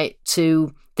the night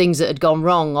to things that had gone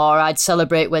wrong, or I'd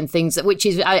celebrate when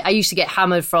I used to get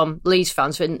hammered from Leeds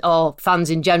fans or fans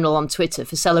in general on Twitter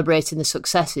for celebrating the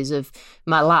successes of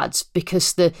my lads,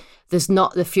 because there's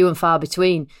not the few and far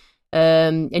between.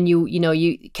 And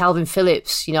Calvin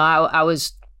Phillips, I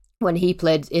was, when he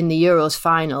played in the Euros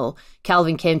final,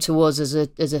 Calvin came to us as a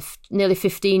nearly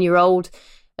 15-year-old,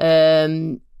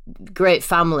 great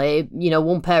family,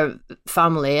 one parent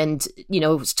family, and it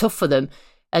was tough for them.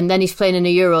 And then he's playing in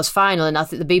a Euros final, and I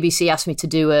think the BBC asked me to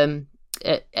do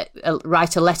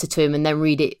write a letter to him and then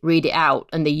read it out,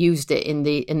 and they used it in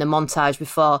the montage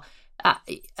before.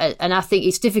 And I think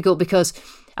it's difficult because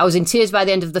I was in tears by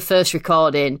the end of the first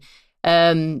recording.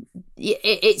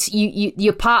 It's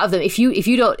you're part of them. If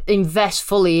you don't invest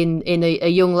fully in a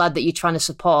young lad that you're trying to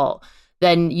support,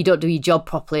 then you don't do your job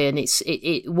properly, and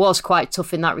it was quite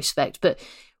tough in that respect. But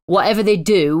whatever they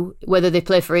do, whether they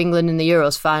play for England in the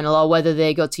Euros final, or whether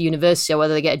they go to university, or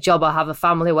whether they get a job or have a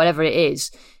family, whatever it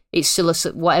is, it's still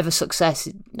whatever success.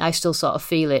 I still sort of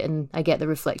feel it, and I get the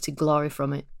reflected glory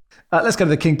from it. Let's go to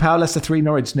the King Power. Leicester 3,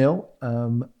 Norwich 0.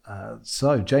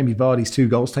 So Jamie Vardy's 2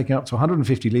 goals, taking up to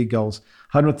 150 league goals,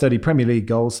 130 Premier League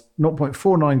goals,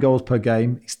 0.49 goals per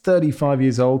game. He's 35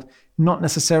 years old. Not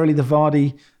necessarily the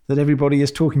Vardy that everybody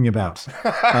is talking about.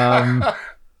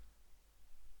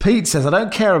 Pete says, I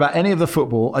don't care about any of the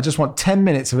football. I just want 10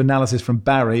 minutes of analysis from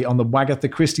Barry on the Wagatha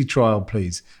Christie trial,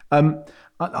 please. I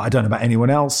don't know about anyone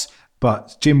else,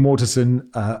 but Jim Waterson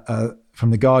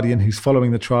from The Guardian, who's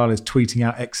following the trial, is tweeting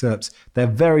out excerpts. They're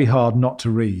very hard not to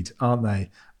read, aren't they?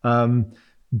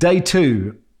 Day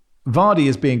 2, Vardy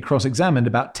is being cross-examined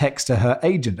about text to her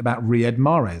agent about Riyad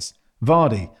Mahrez.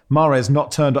 Vardy, Mahrez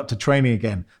not turned up to training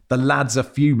again. The lads are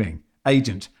fuming.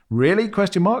 Agent, really? ?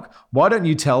 Why don't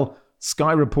you tell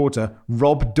Sky reporter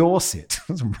Rob Dorset?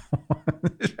 It's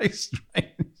very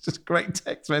strange. It's just a great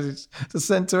text message to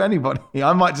send to anybody.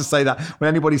 I might just say that when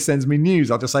anybody sends me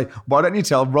news. I'll just say, why don't you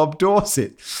tell Rob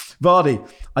Dorset? Vardy,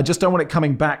 I just don't want it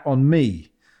coming back on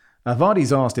me.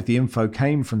 Vardy's asked if the info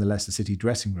came from the Leicester City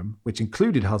dressing room, which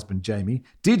included husband Jamie.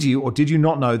 Did you or did you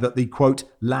not know that the, quote,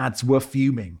 lads were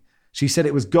fuming? She said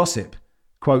it was gossip.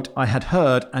 Quote, I had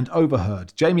heard and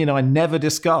overheard. Jamie and I never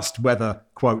discussed whether,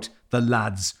 quote, the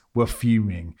lads were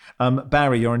fuming.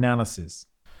 Barry, your analysis.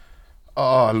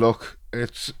 Oh, look,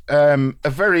 it's a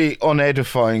very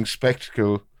unedifying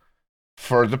spectacle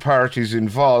for the parties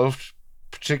involved,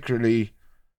 particularly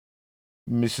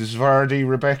Mrs. Vardy,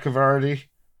 Rebecca Vardy,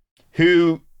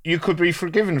 who you could be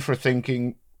forgiven for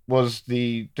thinking was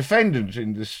the defendant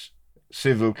in this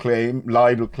civil claim,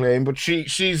 libel claim, but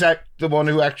she's the one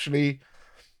who actually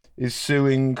is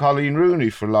suing Colleen Rooney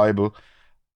for libel.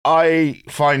 I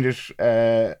find it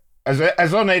as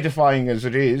unedifying as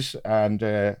it is,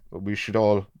 and we should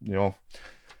all,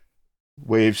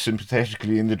 wave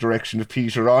sympathetically in the direction of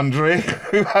Peter Andre,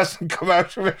 who hasn't come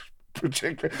out of it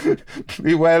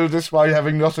particularly well, despite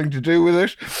having nothing to do with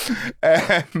it.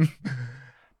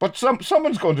 But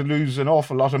someone's going to lose an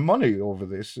awful lot of money over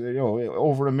this.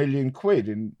 Over £1 million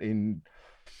in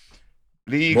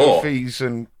legal fees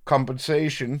and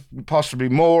compensation, possibly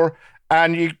more.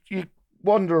 And you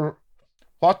wonder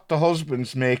what the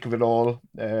husbands make of it all,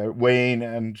 Wayne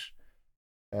and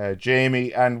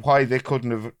Jamie, and why they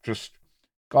couldn't have just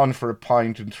gone for a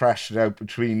pint and thrashed it out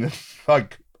between them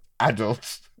like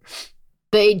adults.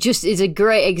 But it just is a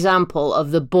great example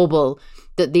of the bubble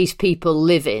that these people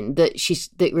live in,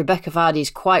 that Rebecca Vardy is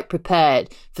quite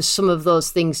prepared for some of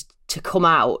those things to come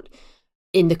out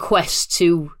in the quest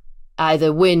to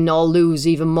either win or lose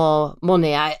even more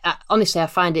money. I honestly, I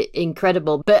find it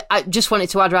incredible. But I just wanted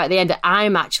to add right at the end that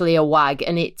I'm actually a wag,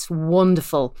 and it's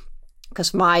wonderful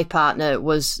because my partner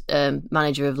was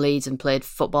manager of Leeds and played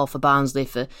football for Barnsley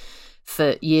for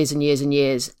years and years and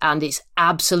years, and it's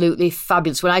absolutely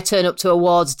fabulous when I turn up to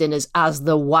awards dinners as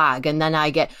the wag, and then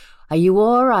I get, are you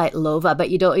all right, love? I bet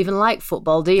you don't even like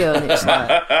football, do you? And it's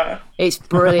like, it's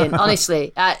brilliant.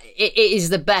 Honestly, it is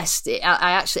the best.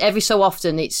 I actually, every so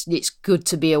often, it's good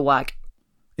to be a wag.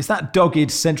 Is that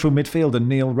dogged central midfielder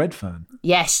Neil Redfern?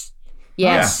 Yes.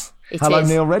 Yeah. Hello, is.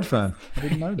 Neil Redfern. I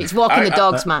didn't know that. It's walking the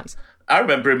dogs, Max. I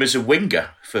remember him as a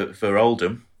winger for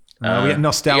Oldham. We get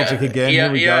nostalgic again.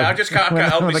 Here we go. I can't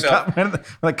help myself. When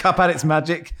the cup had its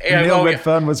magic, Neil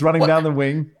Redfern was running down the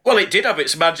wing. Well, it did have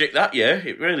its magic that year.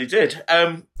 It really did.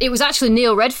 It was actually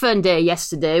Neil Redfern Day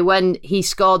yesterday when he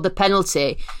scored the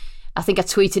penalty. I think I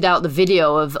tweeted out the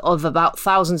video of about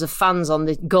thousands of fans on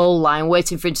the goal line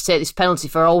waiting for him to take this penalty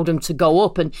for Oldham to go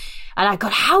up. And I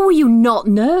got, how were you not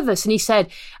nervous? And he said,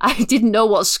 I didn't know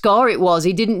what score it was.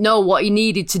 He didn't know what he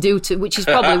needed to do, which is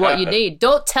probably what you need.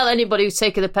 Don't tell anybody who's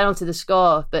taking the penalty the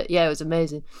score. But yeah, it was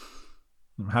amazing.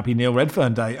 Happy Neil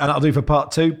Redfern Day. And that'll do for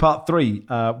part 2. Part 3,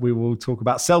 we will talk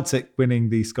about Celtic winning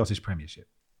the Scottish Premiership.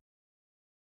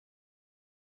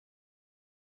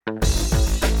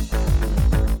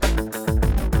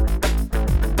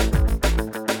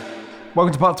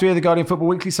 Welcome to part 3 of the Guardian Football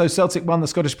Weekly. So Celtic won the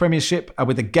Scottish Premiership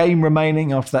with a game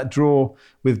remaining after that draw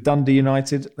with Dundee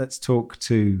United. Let's talk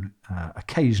to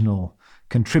occasional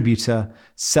contributor,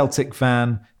 Celtic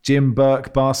fan, Jim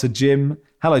Burke, Barca Jim.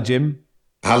 Hello, Jim.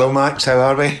 Hello, Max. How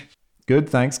are we? Good,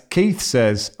 thanks. Keith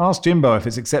says, ask Jimbo if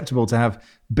it's acceptable to have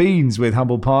beans with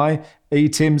humble pie.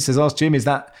 Tim says, ask Jim, is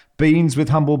that beans with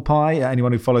humble pie?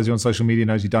 Anyone who follows you on social media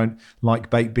knows you don't like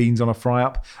baked beans on a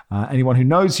fry-up. Anyone who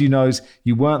knows you knows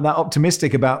you weren't that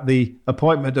optimistic about the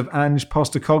appointment of Ange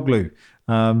Postecoglou.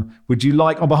 Would you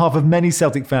like, on behalf of many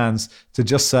Celtic fans, to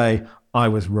just say, I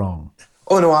was wrong?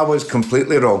 Oh, no, I was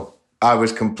completely wrong.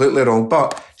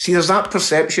 But see, there's that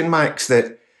perception, Max,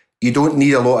 that you don't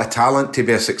need a lot of talent to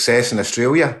be a success in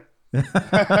Australia.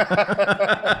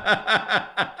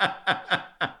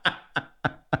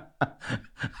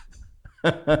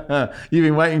 You've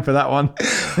been waiting for that one.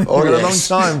 Oh, a long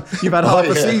time. You've had half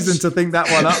a season to think that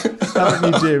one up,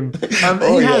 haven't you, Jim?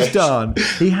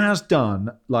 He has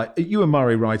done, like you and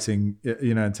Murray writing,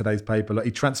 in today's paper, like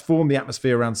he transformed the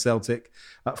atmosphere around Celtic,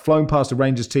 flown past a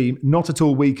Rangers team, not at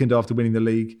all weakened after winning the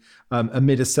league,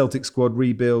 amid a Celtic squad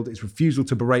rebuild, its refusal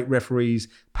to berate referees,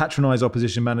 patronise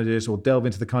opposition managers, or delve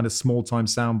into the kind of small-time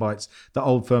sound bites that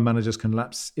old firm managers can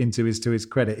lapse into is to his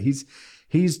credit. He's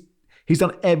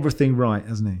done everything right,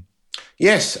 hasn't he?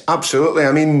 Yes, absolutely.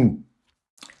 I mean,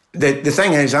 the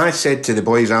thing is, I said to the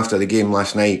boys after the game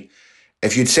last night,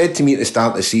 if you'd said to me at the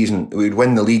start of the season we would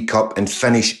win the League Cup and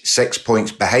finish 6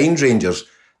 points behind Rangers,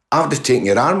 I would have taken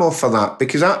your arm off for that,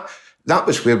 because that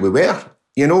was where we were.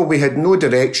 We had no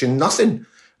direction, nothing.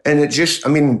 And it just,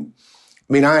 when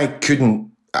Ange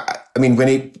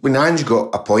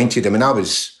got appointed, I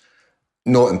was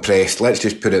not impressed, let's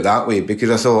just put it that way, because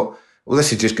I thought, well,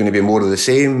 this is just going to be more of the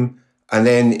same. And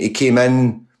then he came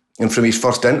in, and from his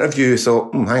first interview, I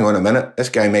thought, hang on a minute, this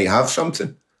guy might have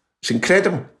something. It's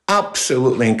incredible,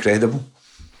 absolutely incredible.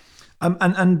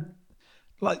 And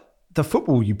like the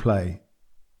football you play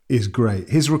is great.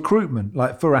 His recruitment,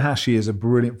 like Furuhashi is a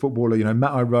brilliant footballer.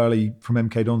 Matt O'Reilly from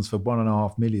MK Dons for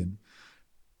 $1.5 million.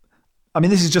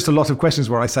 This is just a lot of questions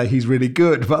where I say he's really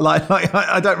good, but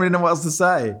I don't really know what else to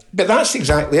say. But that's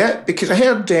exactly it, because I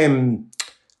heard.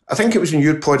 I think it was in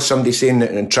your pod somebody saying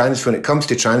that when it comes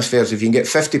to transfers, if you can get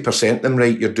 50% of them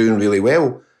right, you're doing really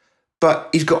well. But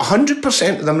he's got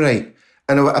 100% of them right.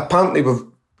 And apparently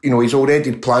he's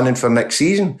already planning for next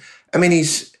season.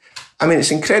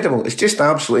 It's incredible. It's just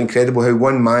absolutely incredible how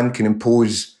one man can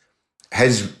impose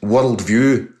his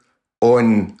worldview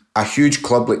on a huge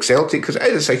club like Celtic, because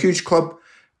it is a huge club,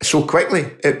 so quickly.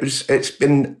 It's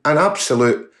been an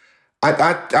absolute...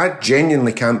 I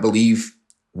genuinely can't believe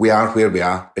we are where we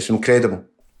are. It's incredible.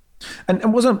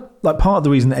 And wasn't part of the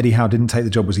reason that Eddie Howe didn't take the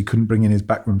job was he couldn't bring in his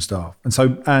backroom staff, and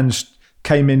so Ange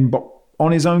came in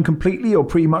on his own completely, or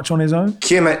pretty much on his own?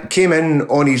 Came in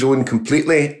on his own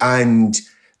completely, and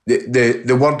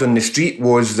the word on the street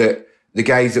was that the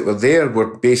guys that were there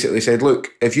were basically said,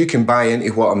 look, if you can buy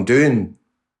into what I'm doing,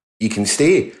 you can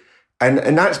stay.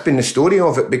 And that's been the story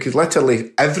of it, because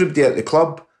literally everybody at the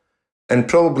club, and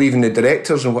probably even the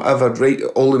directors and whatever, right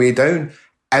all the way down,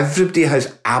 everybody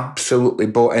has absolutely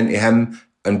bought into him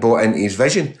and bought into his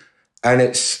vision. And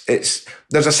there's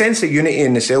a sense of unity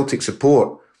in the Celtic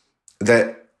support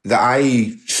that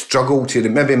I struggle to.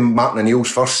 Maybe Martin O'Neill's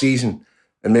first season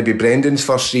and maybe Brendan's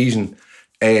first season.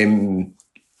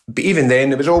 But even then,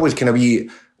 there was always kind of wee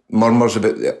murmurs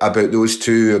about those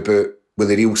two, about were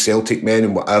the real Celtic men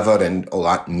and whatever and all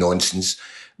that nonsense.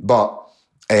 But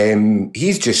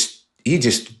he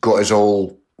just got us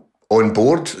all on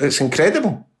board. It's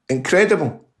incredible.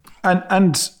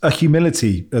 And a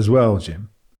humility as well, Jim.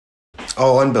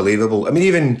 Oh, unbelievable.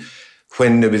 Even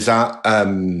when there was that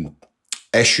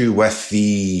issue with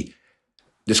the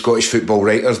Scottish Football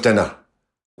Writers' Dinner,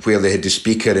 where they had the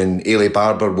speaker and Ailey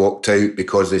Barber walked out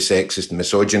because of the sexist and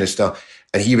misogynist stuff,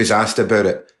 and he was asked about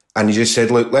it, and he just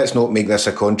said, look, let's not make this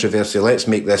a controversy, let's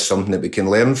make this something that we can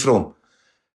learn from,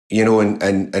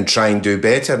 and try and do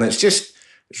better. And it's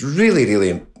really,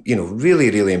 really,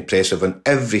 really impressive on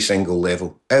every single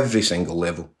level.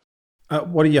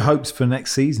 What are your hopes for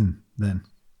next season then?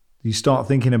 You start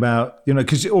thinking about,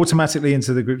 because you're automatically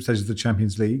into the group stage of the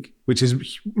Champions League, which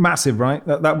is massive, right?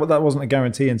 That wasn't a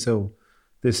guarantee until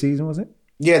this season, was it?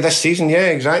 Yeah, this season, yeah,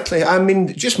 exactly.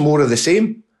 Just more of the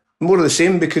same. More of the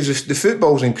same, because the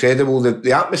football's incredible,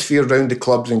 the atmosphere around the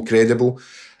club's incredible.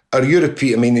 Our Europe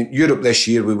this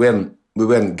year, we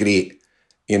weren't great.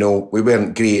 We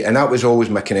weren't great. And that was always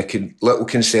my kind of little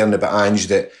concern about Ange,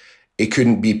 that he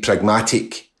couldn't be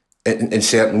pragmatic in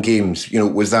certain games.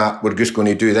 Was that we're just going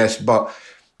to do this? But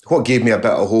what gave me a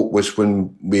bit of hope was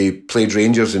when we played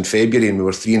Rangers in February and we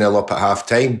were 3-0 up at half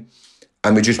time,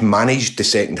 and we just managed the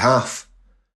second half.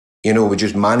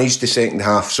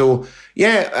 So,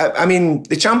 yeah,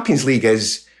 the Champions League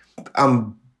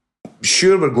I'm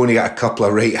sure we're going to get a couple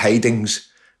of right hidings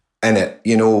in it,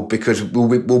 because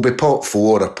we'll be pot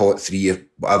 4 or pot 3 or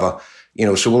whatever,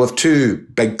 so we'll have 2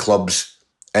 big clubs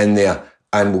in there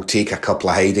and we'll take a couple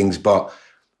of hidings, but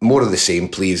more of the same,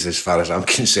 please, as far as I'm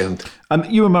concerned.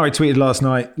 Ewan Murray tweeted last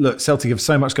night, look, Celtic have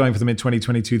so much going for them in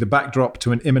 2022. The backdrop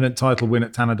to an imminent title win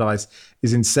at Tannadice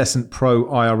is incessant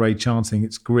pro-IRA chanting.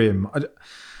 It's grim.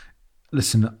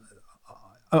 Listen,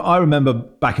 I remember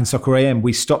back in Soccer AM,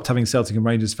 we stopped having Celtic and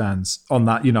Rangers fans on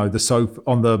that, the sofa,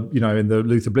 on the, in the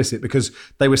Luther Blissett, because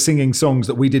they were singing songs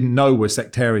that we didn't know were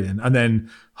sectarian. And then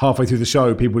halfway through the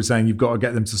show, people were saying, you've got to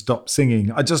get them to stop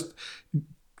singing.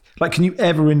 Can you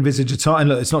ever envisage a time? And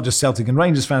look, it's not just Celtic and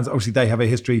Rangers fans. Obviously, they have a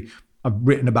history. I've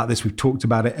written about this. We've talked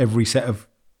about it. Every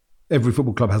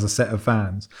football club has a set of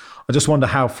fans. I just wonder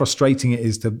how frustrating it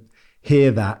is to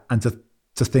hear that and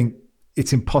to think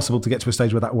it's impossible to get to a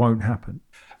stage where that won't happen.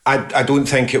 I don't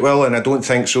think it will, and I don't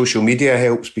think social media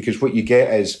helps, because what you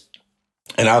get is,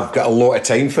 and I've got a lot of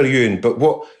time for Ewan, but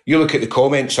what you look at the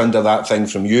comments under that thing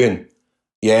from Ewan,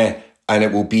 and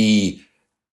it will be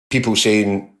people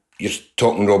saying, you're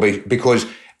talking Robbie, because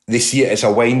they see it as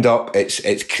a wind-up,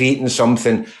 it's creating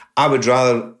something. I would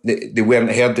rather they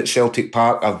weren't heard at Celtic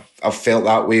Park. I've felt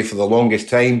that way for the longest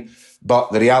time,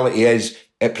 but the reality is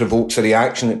it provokes a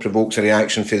reaction. It provokes a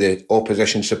reaction for the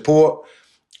opposition support.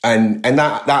 And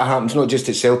that happens not just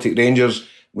at Celtic Rangers.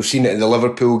 We've seen it in the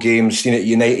Liverpool games, seen it at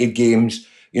United games,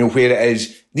 where it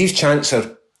is. These chants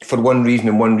are for one reason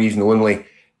and one reason only,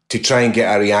 to try and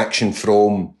get a reaction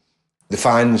from the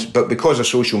fans. But because of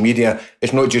social media,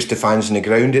 it's not just the fans on the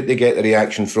ground that they get the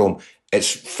reaction from.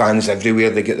 It's fans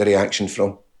everywhere they get the reaction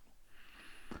from.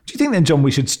 Do you think then, John, we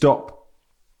should stop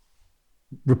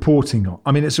reporting on?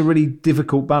 I mean, it's a really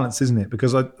difficult balance, isn't it?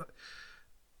 Because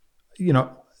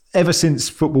ever since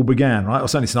football began, right, or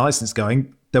certainly since Iceland's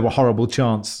going, there were horrible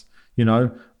chants.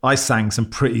 I sang some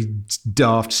pretty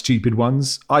daft, stupid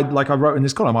ones. I wrote in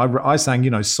this column, I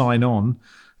sang, sign on,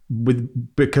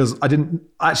 because I didn't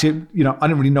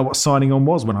really know what signing on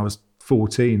was when I was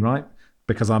 14, right?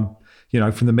 Because I'm,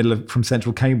 from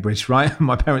central Cambridge, right?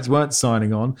 My parents weren't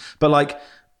signing on. But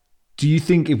do you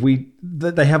think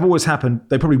they have always happened,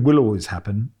 they probably will always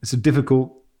happen. It's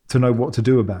difficult to know what to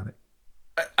do about it.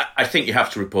 I think you have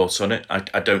to report on it.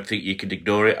 I don't think you can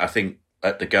ignore it. I think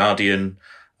at The Guardian,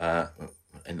 on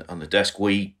the desk,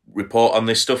 we report on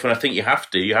this stuff, and I think you have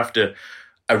to. You have to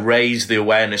raise the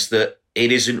awareness that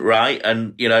it isn't right.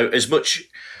 And, as much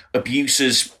abuse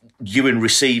as Ewan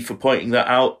received for pointing that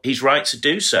out, he's right to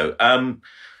do so.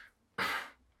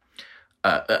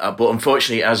 But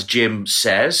unfortunately, as Jim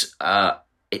says,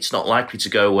 it's not likely to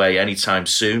go away anytime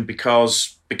soon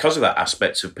because of that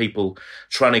aspect of people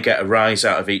trying to get a rise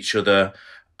out of each other.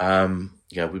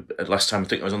 Last time I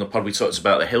think I was on the pod, we talked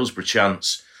about the Hillsborough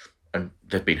chants, and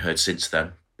they've been heard since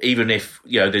then. Even if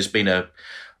there's been a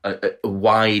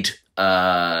wide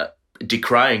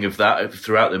decrying of that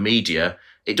throughout the media,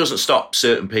 it doesn't stop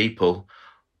certain people.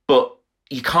 But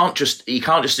you can't just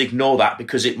ignore that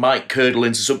because it might curdle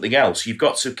into something else. You've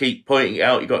got to keep pointing it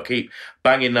out. You've got to keep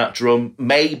banging that drum.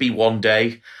 Maybe one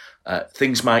day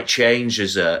things might change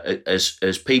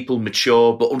as people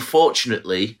mature, but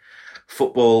unfortunately,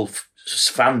 football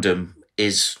fandom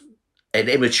is an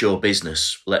immature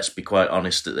business. Let's be quite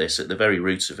honest at this. At the very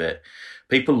roots of it,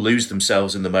 people lose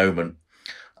themselves in the moment,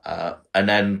 and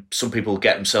then some people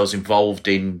get themselves involved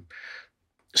in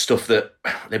stuff that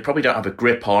they probably don't have a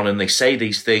grip on, and they say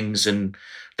these things, and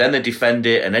then they defend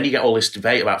it, and then you get all this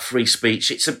debate about free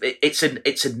speech. It's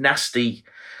a nasty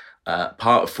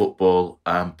part of football,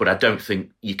 but I don't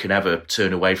think you can ever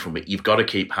turn away from it. You've got to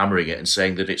keep hammering it and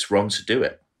saying that it's wrong to do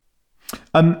it.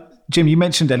 Jim, you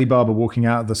mentioned Ellie Barber walking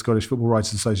out of the Scottish Football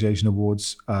Writers Association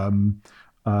Awards.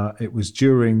 It was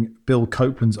during Bill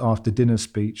Copeland's after-dinner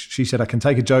speech. She said, "I can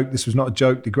take a joke. This was not a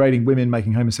joke. Degrading women,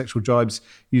 making homosexual jibes,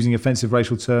 using offensive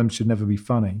racial terms should never be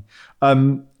funny."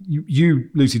 You,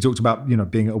 Lucy, talked about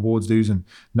being at awards dues and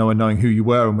no one knowing who you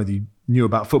were and whether you knew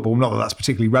about football. Not that that's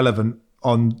particularly relevant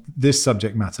on this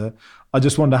subject matter. I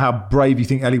just wonder how brave you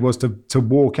think Ellie was to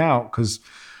walk out, because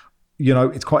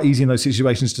it's quite easy in those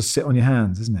situations to sit on your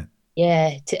hands, isn't it?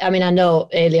 Yeah, I mean, I know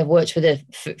Ailey, I've worked with her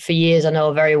for years. I know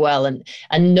her very well, and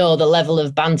know the level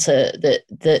of banter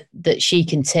that she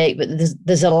can take. But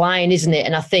there's a line, isn't it?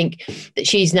 And I think that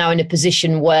she's now in a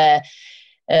position where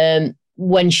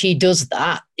when she does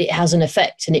that, it has an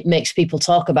effect and it makes people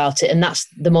talk about it. And that's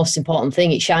the most important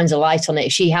thing. It shines a light on it.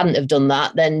 If she hadn't have done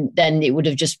that, then it would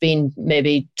have just been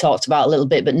maybe talked about a little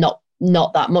bit, but not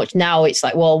that much. Now it's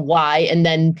like, well, why? And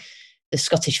then the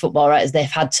Scottish football writers, they've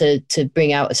had to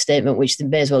bring out a statement, which they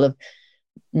may as well have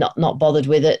not bothered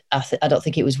with it. I don't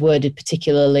think it was worded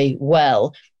particularly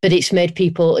well, but it's made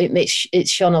people. It's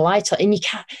shone a light on, and you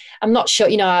can't. I'm not sure.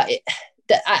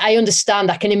 I understand.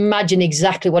 I can imagine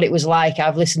exactly what it was like.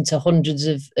 I've listened to hundreds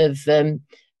of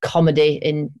comedy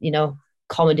in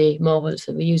comedy moments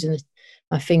that we're using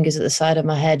my fingers at the side of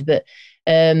my head, but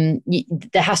there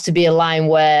has to be a line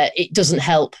where it doesn't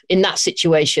help in that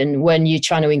situation when you're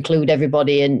trying to include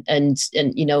everybody and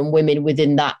women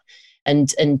within that,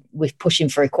 and with pushing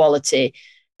for equality,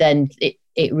 then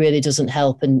it really doesn't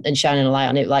help, and shining a light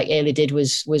on it like Ailey did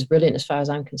was brilliant as far as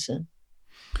I'm concerned.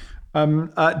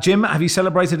 Jim, have you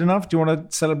celebrated enough? Do you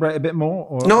want to celebrate a bit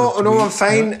more? No, I'm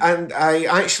fine. And I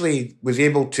actually was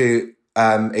able to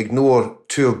ignore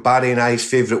two of Barry and I's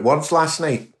favourite words last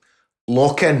night.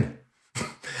 Lock-in.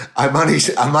 I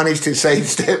managed to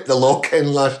sidestep the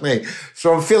lock-in last night.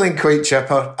 So I'm feeling quite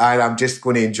chipper, and I'm just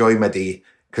going to enjoy my day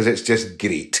because it's just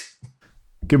great.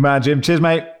 Good man, Jim. Cheers,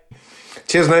 mate.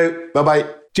 Cheers now. Bye-bye.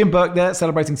 Jim Burke there,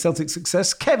 celebrating Celtic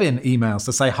success. Kevin emails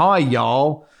to say, hi,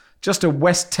 y'all. Just a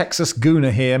West Texas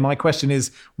gooner here. My question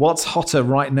is, what's hotter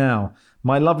right now?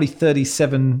 My lovely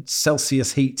 37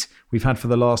 Celsius heat we've had for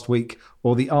the last week,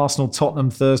 or the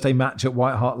Arsenal-Tottenham Thursday match at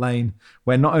White Hart Lane,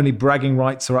 where not only bragging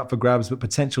rights are up for grabs, but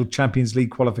potential Champions League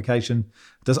qualification?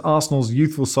 Does Arsenal's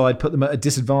youthful side put them at a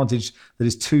disadvantage that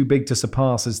is too big to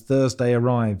surpass as Thursday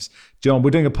arrives? John,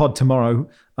 we're doing a pod tomorrow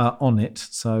on it,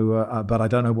 so but I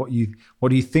don't know what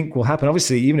do you think will happen.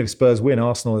 Obviously, even if Spurs win,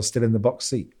 Arsenal is still in the box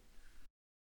seat.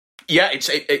 Yeah,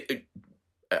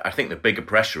 I think the bigger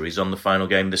pressure is on the final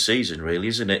game of the season, really,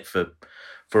 isn't it,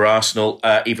 for Arsenal,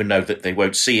 even though that they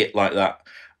won't see it like that.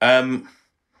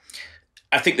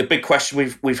 I think the big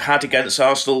question we've had against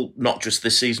Arsenal, not just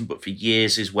this season, but for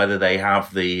years, is whether they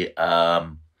have the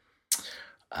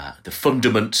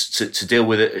fundaments to deal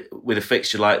with it, with a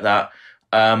fixture like that.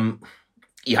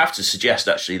 You have to suggest,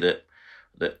 actually, that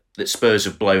Spurs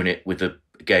have blown it with the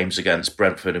games against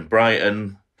Brentford and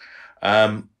Brighton.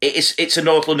 It's a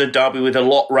North London derby with a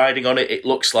lot riding on it, it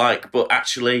looks like, but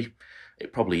actually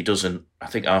it probably doesn't. I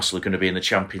think Arsenal are going to be in the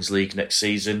Champions League next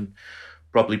season,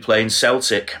 probably playing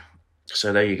Celtic.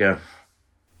 So there you go.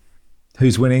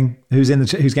 Who's winning? Who's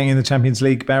getting in the Champions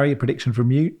League, Barry? A prediction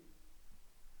from you?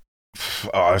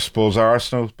 I suppose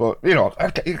Arsenal, but you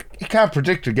can't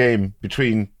predict a game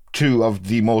between two of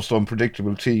the most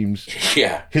unpredictable teams,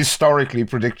 historically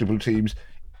predictable teams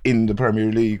in the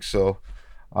Premier League. So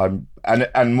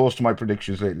and most of my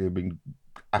predictions lately have been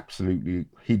absolutely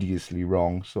hideously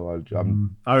wrong. So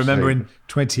I remember in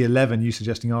 2011 you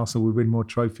suggesting Arsenal would win more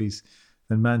trophies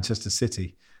than Manchester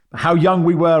City. How young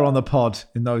we were on the pod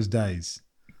in those days.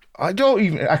 I don't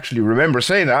even actually remember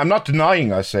saying that. I'm not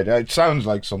denying I said it. It sounds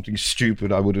like something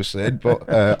stupid I would have said, but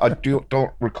I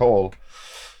don't recall.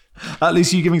 At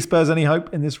least, are you giving Spurs any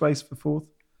hope in this race for fourth?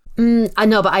 I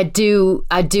know, but I do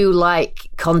like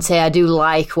Conte. I do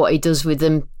like what he does with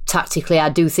them tactically. I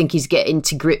do think he's getting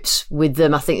to grips with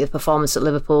them. I think the performance at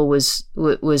Liverpool was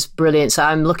brilliant.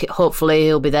 So hopefully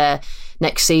he'll be there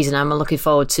next season. I'm looking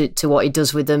forward to what he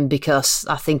does with them, because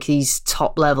I think he's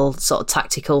top level sort of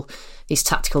tactical. His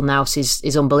tactical nous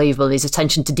is unbelievable. His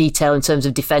attention to detail in terms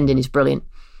of defending is brilliant.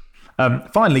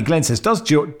 Finally, Glenn says, does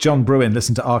John Bruyne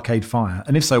listen to Arcade Fire?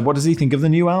 And if so, what does he think of the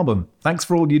new album? Thanks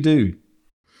for all you do.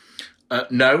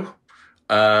 No.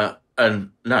 And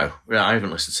no, I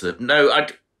haven't listened to them. No,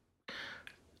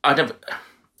 I never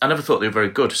thought they were very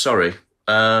good. Sorry.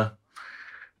 Yeah.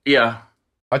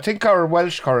 I think our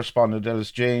Welsh correspondent, Ellis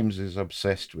James, is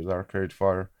obsessed with Arcade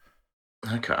Fire.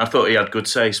 Okay, I thought he had good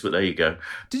taste, but there you go.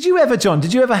 Did you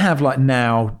ever have like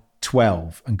Now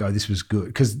 12 and go, this was good?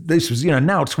 Because this was,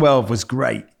 Now 12 was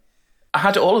great. I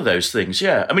had all of those things,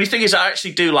 yeah. I mean, the thing is, I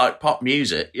actually do like pop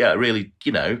music. Yeah, really,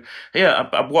 I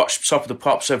watch Top of the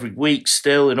Pops every week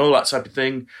still and all that type of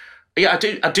thing. Yeah,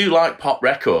 I do like pop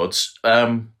records,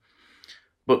 but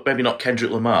maybe not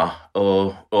Kendrick Lamar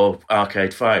or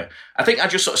Arcade Fire. I think I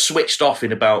just sort of switched off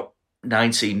in about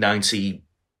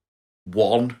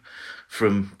 1991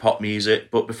 from pop music,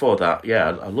 but before that, yeah,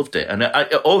 I loved it. And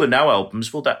all the Now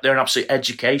albums, well, they're an absolute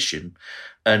education.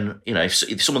 And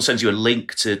if someone sends you a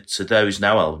link to those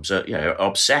Now albums, you're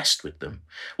obsessed with them.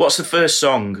 What's the first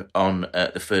song on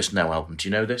the first Now album? Do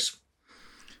you know this?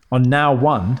 On Now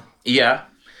 1? Yeah,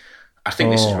 I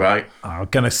think this is right. I'm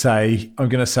gonna say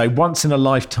Once in a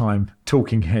Lifetime,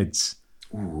 Talking Heads.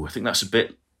 Ooh, I think that's a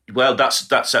bit. Well,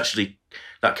 that's actually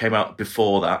that came out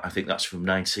before that. I think that's from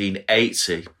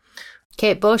 1980.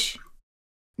 Kate Bush?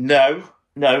 No,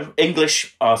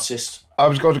 English artist. I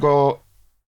was going to go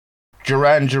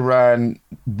Duran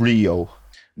Rio.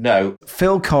 No.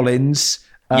 Phil Collins,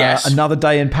 yes. Another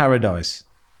Day in Paradise.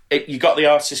 You got the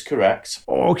artist correct.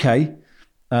 Okay.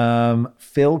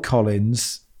 Phil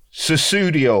Collins.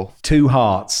 Susudio. Two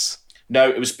Hearts. No,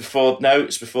 it's before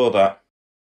that.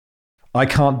 I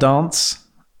Can't Dance.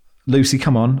 Lucy,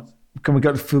 come on. Can we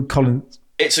go to Phil Collins?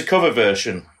 It's a cover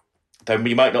version. Though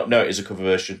you might not know it is a cover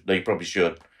version. No, you probably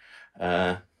should.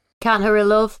 Can't Hurry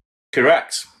Love.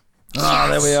 Correct. Ah,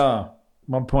 there we are.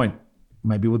 1 point.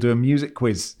 Maybe we'll do a music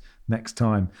quiz next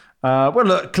time. Well,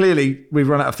 look, clearly we've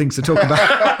run out of things to talk about.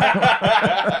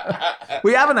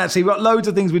 We haven't actually. We've got loads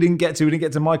of things we didn't get to. We didn't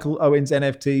get to Michael Owen's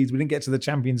NFTs. We didn't get to the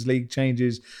Champions League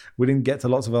changes. We didn't get to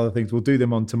lots of other things. We'll do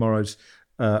them on tomorrow's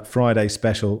Friday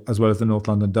special, as well as the North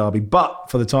London Derby.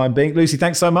 But for the time being, Lucy,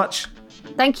 thanks so much.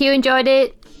 Thank you. Enjoyed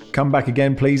it. Come back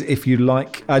again, please, if you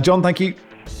like. John, thank you.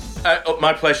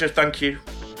 My pleasure. Thank you.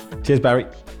 Cheers, Barry.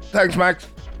 Thanks, Max.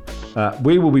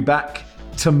 We will be back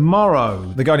tomorrow.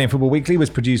 The Guardian Football Weekly was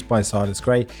produced by Silas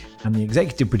Gray, and the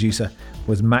executive producer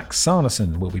was Max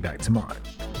Sarnison. We'll be back tomorrow.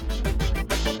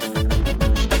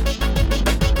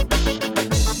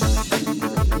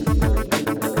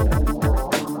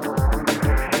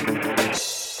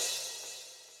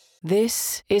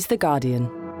 This is The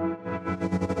Guardian.